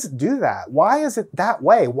 why does it do that? Why is it that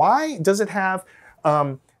way? Why does it have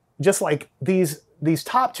just like these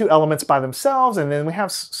top two elements by themselves, and then we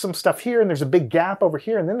have some stuff here, and there's a big gap over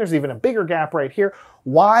here, and then there's even a bigger gap right here?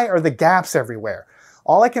 Why are the gaps everywhere?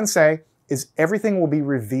 All I can say is everything will be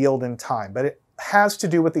revealed in time, but it has to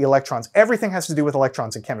do with the electrons. Everything has to do with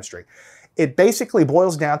electrons in chemistry. It basically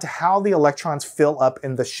boils down to how the electrons fill up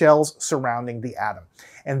in the shells surrounding the atom.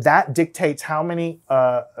 And that dictates how many,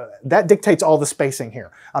 that dictates all the spacing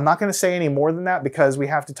here. I'm not going to say any more than that because we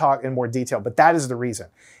have to talk in more detail, but that is the reason.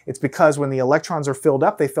 It's because when the electrons are filled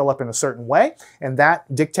up, they fill up in a certain way, and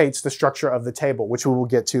that dictates the structure of the table, which we will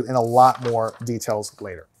get to in a lot more details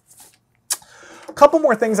later. A couple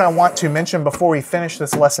more things I want to mention before we finish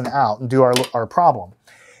this lesson out and do our problem.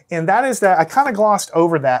 And that is that I kind of glossed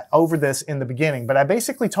over this in the beginning, but I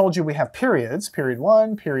basically told you we have periods, period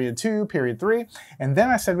 1, period 2, period 3, and then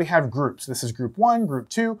I said we have groups. This is group 1, group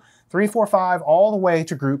 2, 3, 4, 5, all the way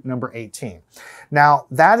to group number 18. Now,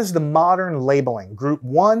 that is the modern labeling, group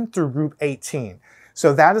 1 through group 18.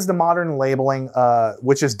 So that is the modern labeling,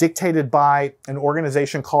 which is dictated by an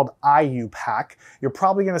organization called IUPAC. You're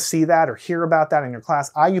probably going to see that or hear about that in your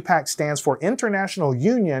class. IUPAC stands for International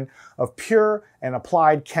Union of Pure and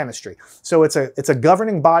Applied Chemistry. So it's a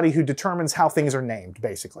governing body who determines how things are named,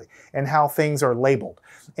 basically, and how things are labeled.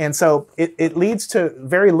 And so it leads to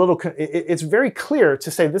very little, it's very clear to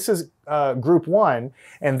say this is group 1,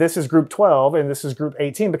 and this is group 12, and this is group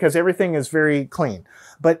 18, because everything is very clean.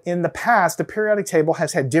 But in the past, the periodic table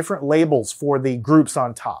has had different labels for the groups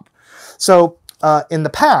on top. So in the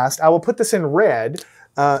past, I will put this in red.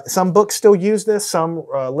 Some books still use this, some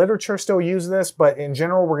literature still use this, but in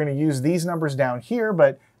general, we're going to use these numbers down here,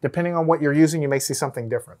 but depending on what you're using, you may see something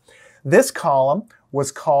different. This column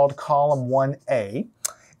was called column 1A,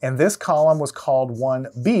 and this column was called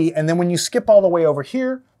 1B, and then when you skip all the way over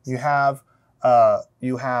here, you have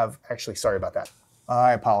actually, sorry about that.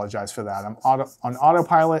 I apologize for that. I'm on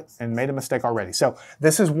autopilot and made a mistake already. So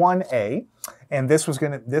this is 1A, and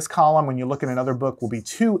this column, when you look in another book, will be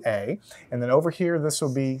 2A, and then over here, this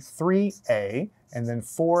will be 3A, and then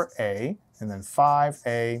 4A, and then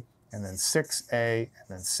 5A, and then 6A, and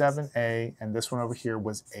then 7A, and this one over here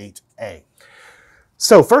was 8A.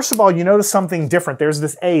 So first of all, you notice something different. There's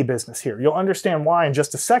this A business here. You'll understand why in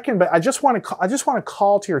just a second, but I just want to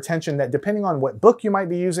call to your attention that depending on what book you might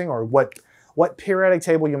be using or what periodic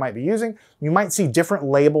table you might be using, you might see different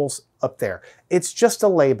labels up there. It's just a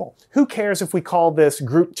label. Who cares if we call this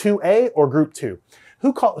group 2A or group 2?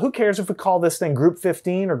 Who cares if we call this thing group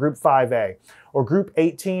 15 or group 5A or group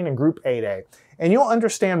 18 and group 8A? And you'll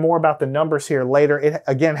understand more about the numbers here later. It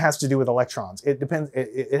again has to do with electrons. It depends.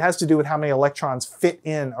 It has to do with how many electrons fit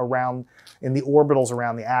in the orbitals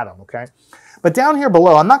around the atom, okay? But down here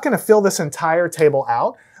below, I'm not going to fill this entire table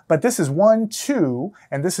out, but this is 1, 2,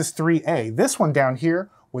 and this is 3A. This one down here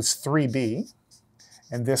was 3B,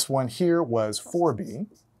 and this one here was 4B,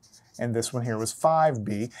 and this one here was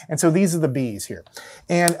 5B, and so these are the B's here.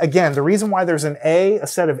 And again, the reason why there's a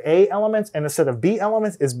set of A elements and a set of B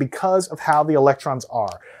elements is because of how the electrons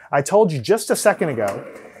are. I told you just a second ago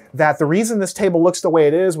that the reason this table looks the way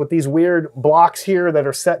it is with these weird blocks here that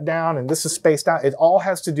are set down and this is spaced out, it all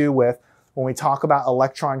has to do with when we talk about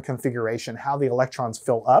electron configuration, how the electrons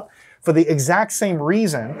fill up. For the exact same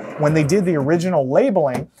reason, when they did the original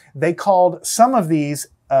labeling, they called some of these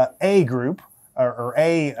A group, or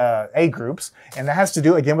A groups, and that has to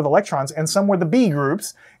do again with electrons, and some were the B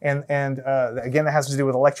groups, and again that has to do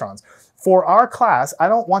with electrons. For our class, I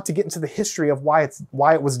don't want to get into the history of why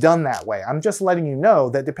it was done that way. I'm just letting you know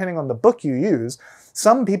that depending on the book you use,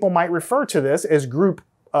 some people might refer to this as group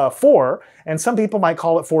 4, and some people might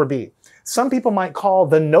call it 4b. Some people might call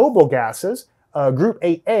the noble gases group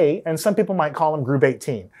 8a, and some people might call them group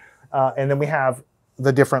 18. And then we have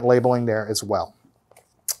the different labeling there as well.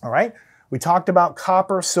 All right. We talked about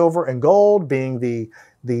copper, silver, and gold being the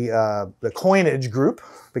coinage group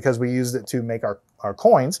because we used it to make our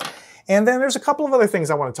coins. And then there's a couple of other things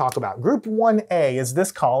I want to talk about. Group 1A is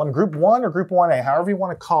this column. Group 1 or Group 1A, however you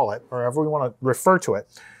want to call it, or however you want to refer to it.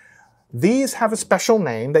 These have a special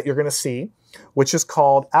name that you're going to see, which is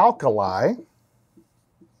called alkali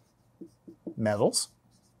metals.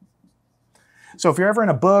 So if you're ever in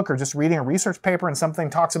a book or just reading a research paper and something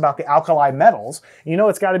talks about the alkali metals, you know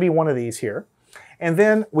it's got to be one of these here. And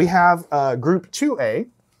then we have group 2A,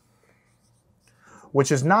 which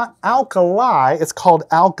is not alkali, it's called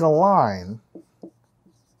alkaline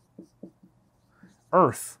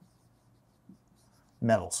earth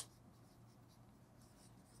metals.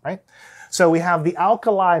 Right? So we have the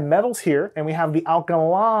alkali metals here, and we have the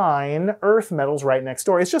alkaline earth metals right next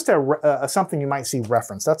door. It's just something you might see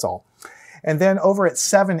referenced, that's all. And then over at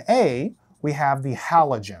 7A, we have the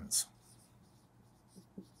halogens.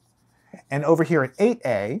 And over here at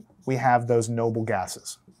 8A, we have those noble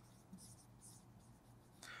gases.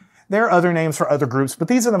 There are other names for other groups, but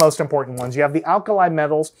these are the most important ones. You have the alkali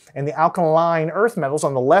metals and the alkaline earth metals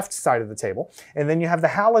on the left side of the table, and then you have the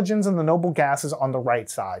halogens and the noble gases on the right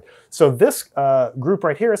side. So this group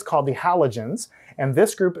right here is called the halogens, and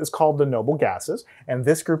this group is called the noble gases, and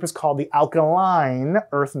this group is called the alkaline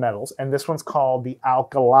earth metals, and this one's called the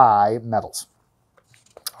alkali metals.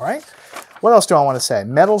 All right, what else do I want to say?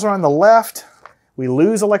 Metals are on the left. We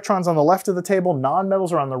lose electrons on the left of the table.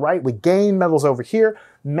 Non-metals are on the right. We gain metals over here.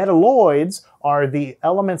 Metalloids are the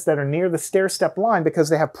elements that are near the stair-step line because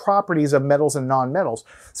they have properties of metals and non-metals.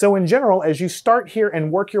 So in general, as you start here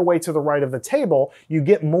and work your way to the right of the table, you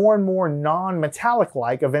get more and more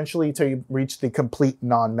non-metallic-like eventually until you reach the complete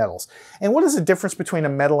non-metals. And what is the difference between a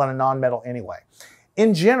metal and a non-metal anyway?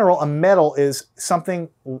 In general, a metal is something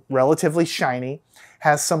relatively shiny,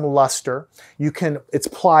 has some luster. It's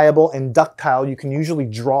pliable and ductile. You can usually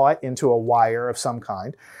draw it into a wire of some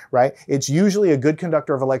kind, right? It's usually a good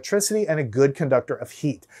conductor of electricity and a good conductor of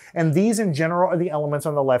heat. And these in general are the elements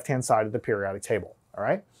on the left-hand side of the periodic table, all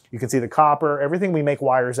right? You can see the copper, everything we make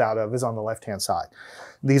wires out of is on the left-hand side.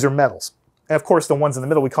 These are metals. And of course, the ones in the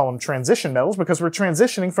middle, we call them transition metals because we're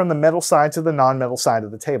transitioning from the metal side to the non-metal side of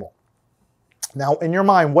the table. Now, in your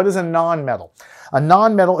mind, what is a non-metal? A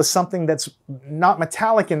non-metal is something that's not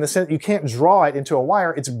metallic in the sense you can't draw it into a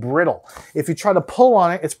wire. It's brittle. If you try to pull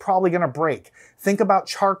on it, it's probably going to break. Think about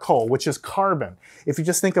charcoal, which is carbon. If you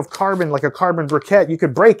just think of carbon like a carbon briquette, you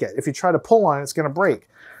could break it. If you try to pull on it, it's going to break,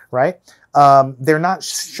 right? They're not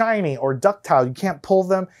shiny or ductile. You can't pull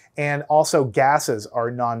them. And also gases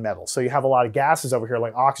are non-metals. So you have a lot of gases over here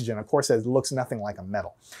like oxygen. Of course, it looks nothing like a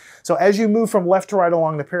metal. So as you move from left to right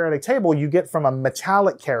along the periodic table, you get from a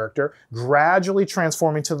metallic character gradually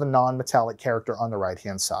transforming to the non-metallic character on the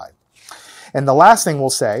right-hand side. And the last thing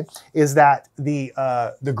we'll say is that the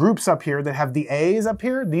groups up here that have the A's up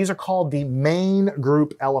here, these are called the main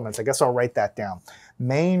group elements. I guess I'll write that down.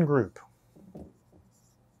 Main group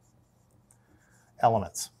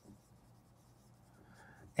elements.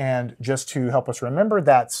 And just to help us remember,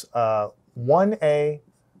 that's 1A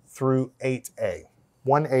through 8A.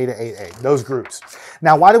 1A to 8A, those groups.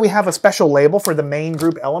 Now, why do we have a special label for the main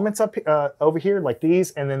group elements up over here, like these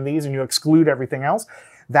and then these, and you exclude everything else?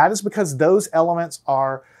 That is because those elements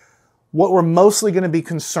are what we're mostly going to be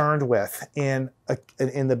concerned with in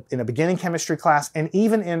a beginning chemistry class and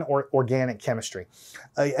even in organic chemistry.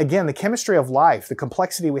 Again, the chemistry of life, the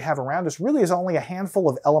complexity we have around us really is only a handful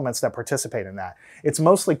of elements that participate in that. It's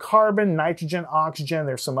mostly carbon, nitrogen, oxygen.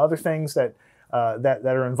 There's some other things that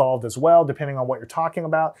are involved as well, depending on what you're talking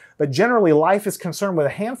about. But generally, life is concerned with a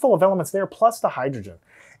handful of elements there, plus the hydrogen.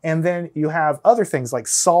 And then you have other things like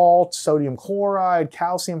salt, sodium chloride,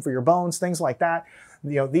 calcium for your bones, things like that.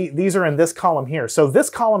 You know, these are in this column here. So this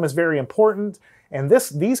column is very important, and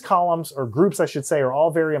these columns, or groups I should say, are all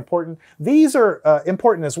very important. These are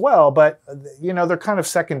important as well, but you know, they're kind of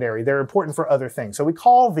secondary. They're important for other things. So we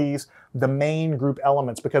call these the main group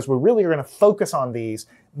elements because we really are going to focus on these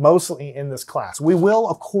mostly in this class. We will,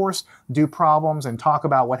 of course, do problems and talk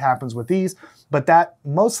about what happens with these, but that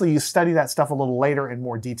mostly you study that stuff a little later in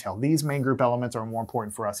more detail. These main group elements are more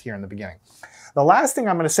important for us here in the beginning. The last thing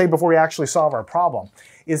I'm going to say before we actually solve our problem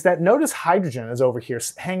is that notice hydrogen is over here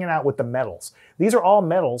hanging out with the metals. These are all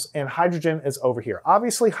metals and hydrogen is over here.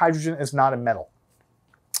 Obviously, hydrogen is not a metal.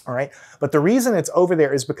 All right, but the reason it's over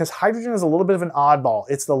there is because hydrogen is a little bit of an oddball.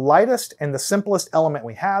 It's the lightest and the simplest element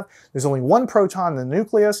we have. There's only one proton in the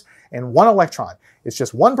nucleus and one electron. It's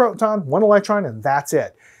just one proton, one electron, and that's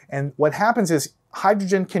it. And what happens is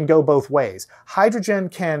hydrogen can go both ways. Hydrogen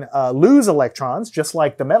can lose electrons, just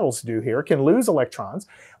like the metals do here, can lose electrons,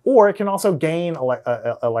 or it can also gain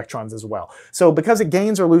electrons as well. So because it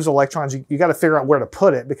gains or loses electrons, you got to figure out where to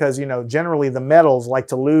put it, because generally the metals like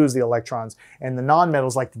to lose the electrons and the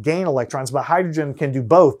nonmetals like to gain electrons, but hydrogen can do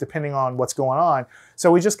both depending on what's going on.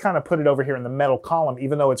 So we just kind of put it over here in the metal column,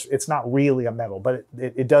 even though it's not really a metal, but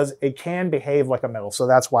it can behave like a metal, so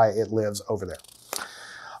that's why it lives over there.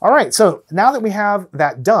 All right, so now that we have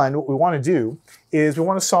that done, what we want to do is we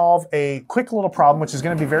want to solve a quick little problem, which is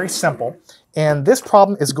going to be very simple. And this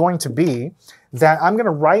problem is going to be that I'm going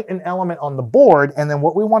to write an element on the board, and then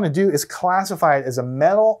what we want to do is classify it as a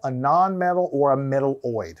metal, a non-metal, or a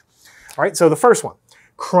metalloid. All right, so the first one,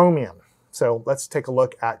 chromium. So let's take a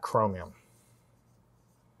look at chromium.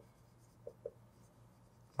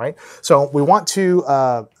 All right, so we want to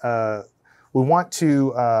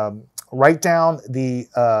write down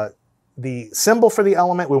the symbol for the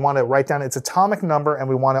element. We want to write down its atomic number, and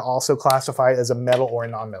we want to also classify it as a metal or a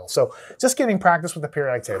non-metal. So just getting practice with the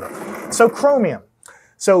periodic table. So chromium.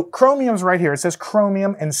 So chromium's right here. It says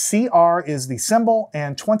chromium, and Cr is the symbol,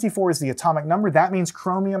 and 24 is the atomic number. That means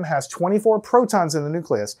chromium has 24 protons in the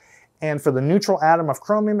nucleus. And for the neutral atom of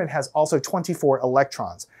chromium, it has also 24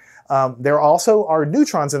 electrons. There also are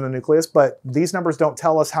neutrons in the nucleus, but these numbers don't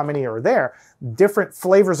tell us how many are there. Different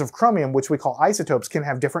flavors of chromium, which we call isotopes, can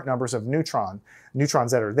have different numbers of neutrons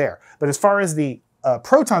that are there. But as far as the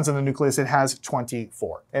protons in the nucleus, it has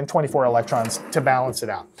 24, and 24 electrons to balance it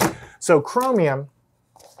out. So chromium,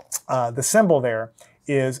 the symbol there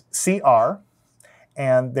is Cr,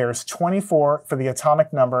 and there's 24 for the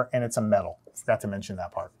atomic number, and it's a metal. Forgot to mention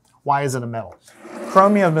that part. Why is it a metal?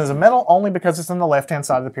 Chromium is a metal only because it's on the left-hand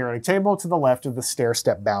side of the periodic table to the left of the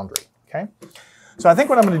stair-step boundary, okay? So I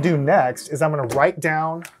think what I'm going to do next is I'm going to write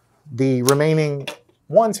down the remaining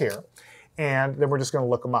ones here, and then we're just going to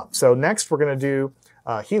look them up. So next we're going to do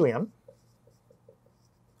helium,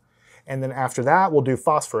 and then after that we'll do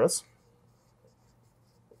phosphorus,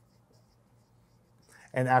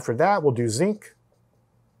 and after that we'll do zinc,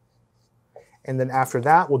 and then after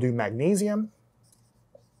that we'll do magnesium,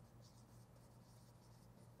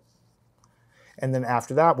 and then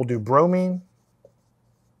after that, we'll do bromine.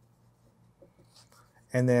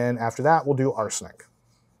 And then after that, we'll do arsenic.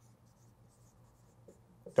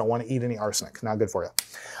 Don't want to eat any arsenic, not good for you.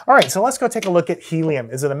 All right, so let's go take a look at helium.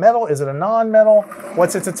 Is it a metal? Is it a non-metal?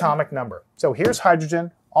 What's its atomic number? So here's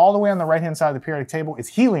hydrogen. All the way on the right-hand side of the periodic table is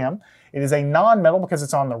helium. It is a non-metal because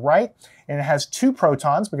it's on the right, and it has 2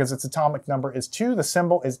 protons because its atomic number is 2. The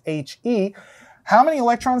symbol is He. How many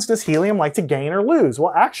electrons does helium like to gain or lose?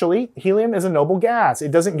 Well, actually, helium is a noble gas. It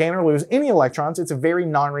doesn't gain or lose any electrons. It's very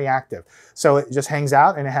non-reactive. So it just hangs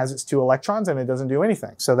out, and it has its 2 electrons, and it doesn't do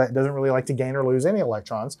anything. So that doesn't really like to gain or lose any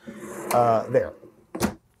electrons there.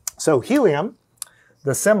 So helium,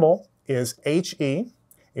 the symbol is He.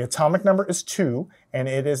 The atomic number is 2, and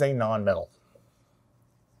it is a non-metal.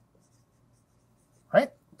 Right?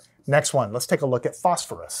 Next one, let's take a look at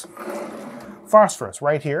phosphorus. Phosphorus,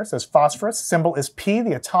 right here, says phosphorus. Symbol is P.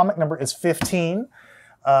 The atomic number is 15.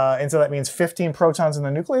 And so that means 15 protons in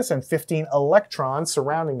the nucleus and 15 electrons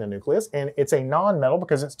surrounding the nucleus. And it's a non-metal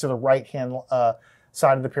because it's to the right-hand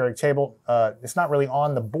side of the periodic table. It's not really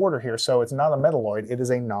on the border here, so it's not a metalloid. It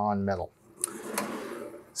is a non-metal.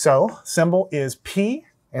 So symbol is P,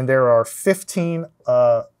 and there are 15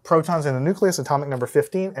 protons in the nucleus, atomic number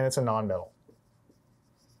 15, and it's a non-metal.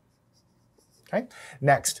 Okay,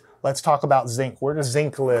 next. Let's talk about zinc. Where does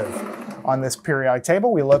zinc live on this periodic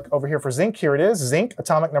table? We look over here for zinc. Here it is. Zinc,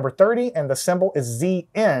 atomic number 30, and the symbol is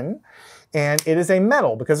Zn. And it is a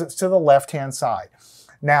metal because it's to the left-hand side.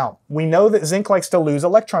 Now, we know that zinc likes to lose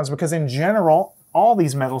electrons because in general, all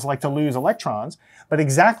these metals like to lose electrons. But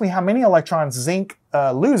exactly how many electrons zinc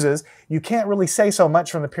loses, you can't really say so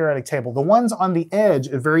much from the periodic table. The ones on the edge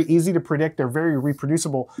are very easy to predict. They're very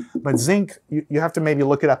reproducible. But zinc, you have to maybe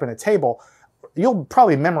look it up in a table. You'll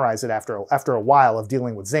probably memorize it after a while of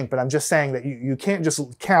dealing with zinc, but I'm just saying that you can't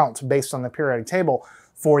just count based on the periodic table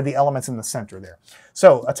for the elements in the center there.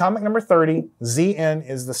 So atomic number 30, Zn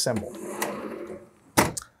is the symbol.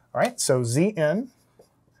 All right, so Zn,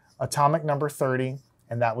 atomic number 30,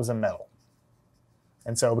 and that was a metal.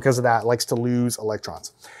 And so because of that, it likes to lose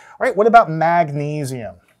electrons. All right, what about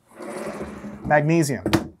magnesium? Magnesium.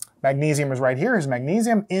 Magnesium is right here. Here's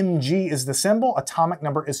magnesium. Mg is the symbol. Atomic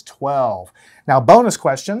number is 12. Now, bonus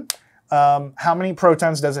question. How many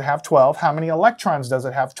protons does it have? 12. How many electrons does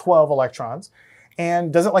it have? 12 electrons.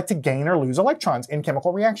 And does it like to gain or lose electrons in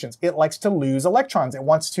chemical reactions? It likes to lose electrons. It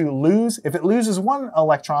wants to lose, if it loses one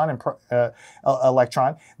electron,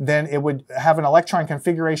 then it would have an electron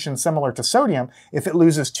configuration similar to sodium. If it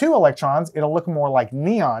loses 2 electrons, it'll look more like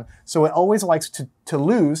neon. So it always likes to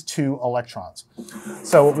lose 2 electrons.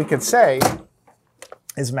 So what we could say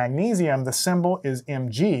is magnesium, the symbol is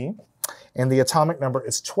Mg, and the atomic number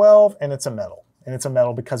is 12, and it's a metal. And it's a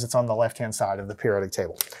metal because it's on the left-hand side of the periodic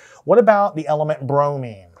table. What about the element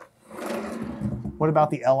bromine? What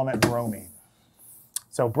about the element bromine?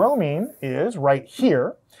 So bromine is right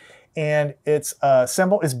here, and its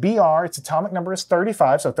symbol is Br. Its atomic number is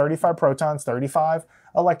 35, so 35 protons, 35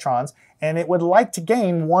 electrons, and it would like to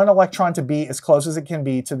gain 1 electron to be as close as it can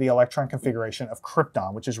be to the electron configuration of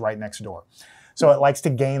krypton, which is right next door. So it likes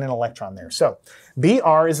to gain an electron there. So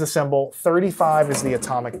Br is the symbol, 35 is the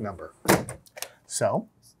atomic number. So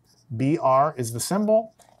Br is the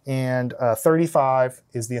symbol, and 35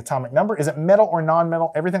 is the atomic number. Is it metal or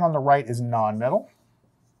non-metal? Everything on the right is non-metal.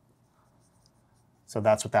 So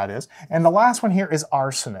that's what that is. And the last one here is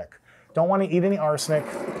arsenic. Don't want to eat any arsenic.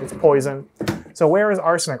 It's poison. So where is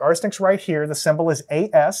arsenic? Arsenic's right here. The symbol is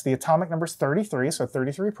As. The atomic number is 33, so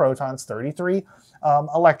 33 protons, 33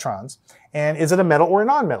 electrons. And is it a metal or a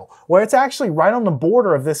non-metal? Well, it's actually right on the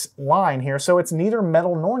border of this line here, so it's neither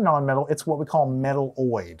metal nor non-metal. It's what we call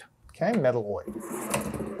metalloid. Okay, metalloid.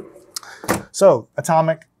 So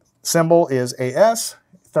atomic symbol is As,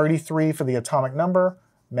 33 for the atomic number,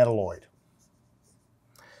 metalloid.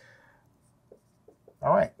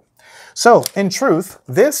 All right. So in truth,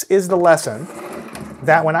 this is the lesson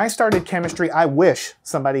that when I started chemistry, I wish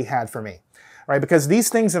somebody had for me, right? Because these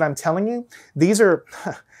things that I'm telling you, these are,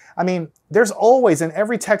 I mean, there's always in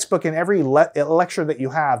every textbook, in every lecture that you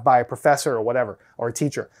have by a professor or whatever, or a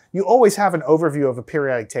teacher, you always have an overview of a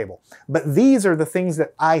periodic table. But these are the things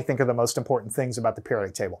that I think are the most important things about the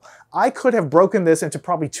periodic table. I could have broken this into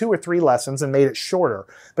probably 2 or 3 lessons and made it shorter,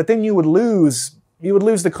 but then you would lose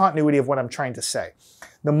the continuity of what I'm trying to say.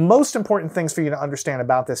 The most important things for you to understand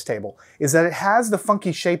about this table is that it has the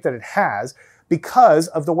funky shape that it has because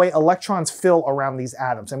of the way electrons fill around these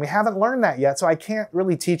atoms. And we haven't learned that yet, so I can't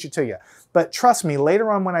really teach it to you. But trust me, later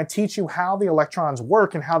on when I teach you how the electrons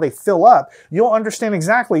work and how they fill up, you'll understand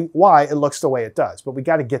exactly why it looks the way it does. But we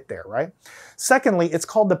got to get there, right? Secondly, it's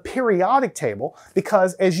called the periodic table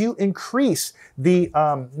because as you increase the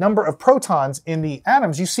number of protons in the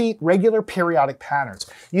atoms, you see regular periodic patterns.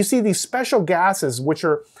 You see these special gases which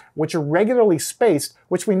are regularly spaced,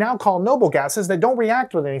 which we now call noble gases that don't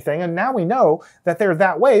react with anything. And now we know that they're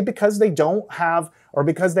that way because they don't have, or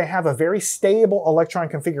because they have a very stable electron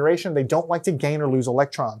configuration. They don't like to gain or lose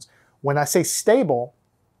electrons. When I say stable,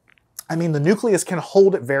 I mean the nucleus can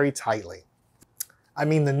hold it very tightly. I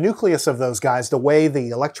mean the nucleus of those guys, the way the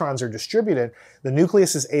electrons are distributed, the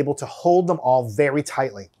nucleus is able to hold them all very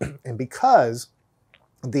tightly. And because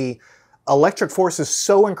the electric force is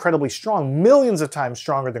so incredibly strong, millions of times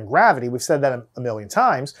stronger than gravity, we've said that a million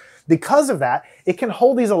times, because of that, it can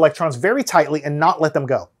hold these electrons very tightly and not let them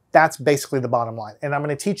go. That's basically the bottom line. And I'm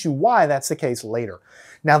going to teach you why that's the case later.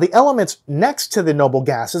 Now, the elements next to the noble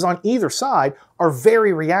gases on either side are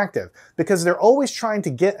very reactive because they're always trying to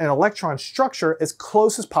get an electron structure as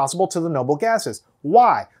close as possible to the noble gases.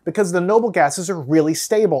 Why? Because the noble gases are really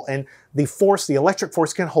stable and the force, the electric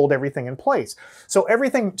force, can hold everything in place. So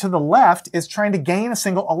everything to the left is trying to gain a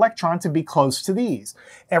single electron to be close to these.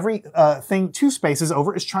 Every thing 2 spaces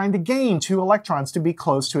over is trying to gain 2 electrons to be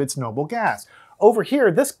close to its noble gas. Over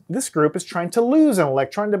here, this group is trying to lose an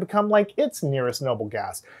electron to become like its nearest noble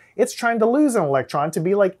gas. It's trying to lose an electron to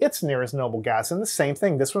be like its nearest noble gas. And the same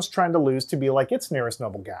thing, this one's trying to lose to be like its nearest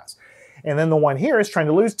noble gas. And then the one here is trying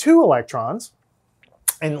to lose 2 electrons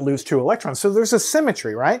and lose 2 electrons. So there's a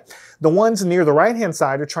symmetry, right? The ones near the right-hand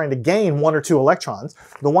side are trying to gain 1 or 2 electrons.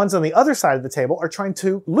 The ones on the other side of the table are trying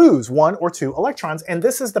to lose 1 or 2 electrons. And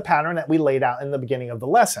this is the pattern that we laid out in the beginning of the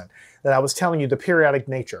lesson that I was telling you, the periodic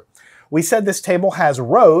nature. We said this table has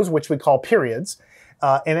rows, which we call periods,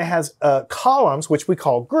 and it has columns, which we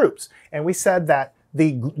call groups. And we said that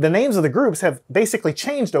the names of the groups have basically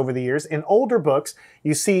changed over the years. In older books,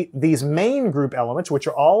 you see these main group elements, which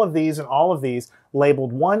are all of these and all of these,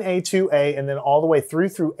 labeled 1A, 2A, and then all the way through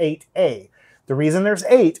 8A. The reason there's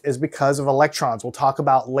 8 is because of electrons. We'll talk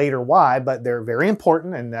about later why, but they're very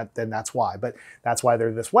important, and that's why. But that's why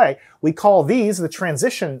they're this way. We call these the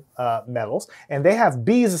transition metals, and they have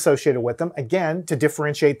B's associated with them, again, to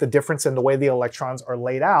differentiate the difference in the way the electrons are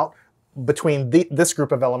laid out between this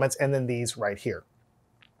group of elements and then these right here.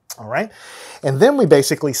 All right? And then we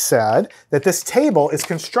basically said that this table is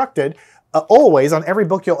constructed always, on every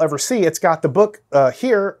book you'll ever see, it's got the book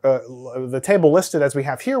here, the table listed as we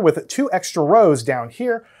have here, with 2 extra rows down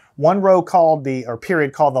here. One row called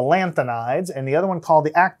period called the lanthanides, and the other one called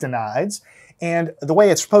the actinides. And the way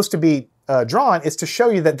it's supposed to be drawn is to show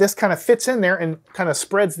you that this kind of fits in there and kind of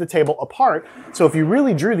spreads the table apart. So if you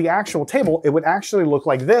really drew the actual table, it would actually look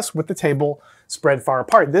like this with the table spread far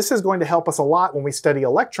apart. This is going to help us a lot when we study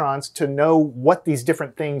electrons to know what these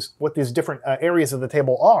different things, what these different areas of the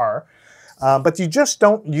table are. But you just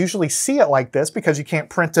don't usually see it like this because you can't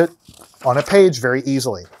print it on a page very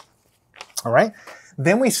easily. All right.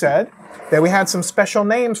 Then we said that we had some special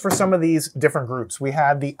names for some of these different groups. We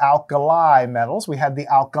had the alkali metals, we had the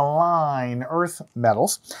alkaline earth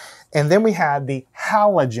metals, and then we had the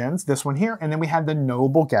halogens, this one here, and then we had the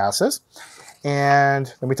noble gases.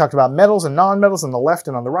 And then we talked about metals and nonmetals on the left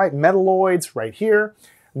and on the right, metalloids right here,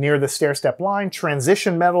 near the stair-step line,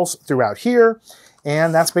 transition metals throughout here,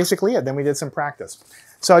 and that's basically it. Then we did some practice.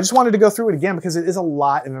 So I just wanted to go through it again because it is a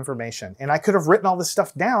lot of information. And I could have written all this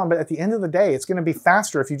stuff down, but at the end of the day, it's going to be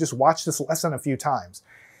faster if you just watch this lesson a few times,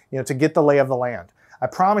 to get the lay of the land. I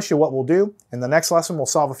promise you what we'll do. In the next lesson, we'll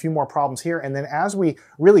solve a few more problems here. And then as we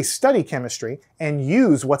really study chemistry and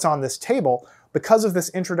use what's on this table, because of this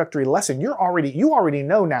introductory lesson, you already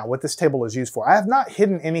know now what this table is used for. I have not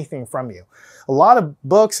hidden anything from you. A lot of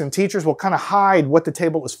books and teachers will kind of hide what the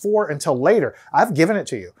table is for until later. I've given it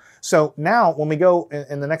to you. So now when we go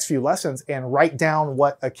in the next few lessons and write down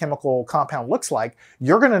what a chemical compound looks like,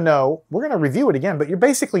 you're going to know, we're going to review it again, but you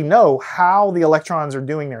basically know how the electrons are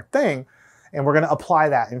doing their thing, and we're going to apply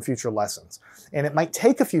that in future lessons. And it might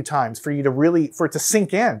take a few times for you to for it to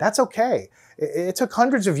sink in. That's okay. It took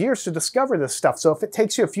hundreds of years to discover this stuff. So if it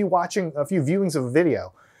takes you a few viewings of a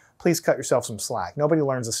video, please cut yourself some slack. Nobody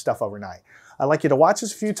learns this stuff overnight. I'd like you to watch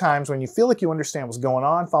this a few times. When you feel like you understand what's going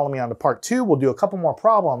on, follow me on to part 2. We'll do a couple more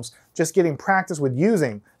problems, just getting practice with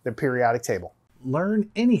using the periodic table.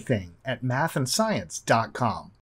 Learn anything at mathandscience.com.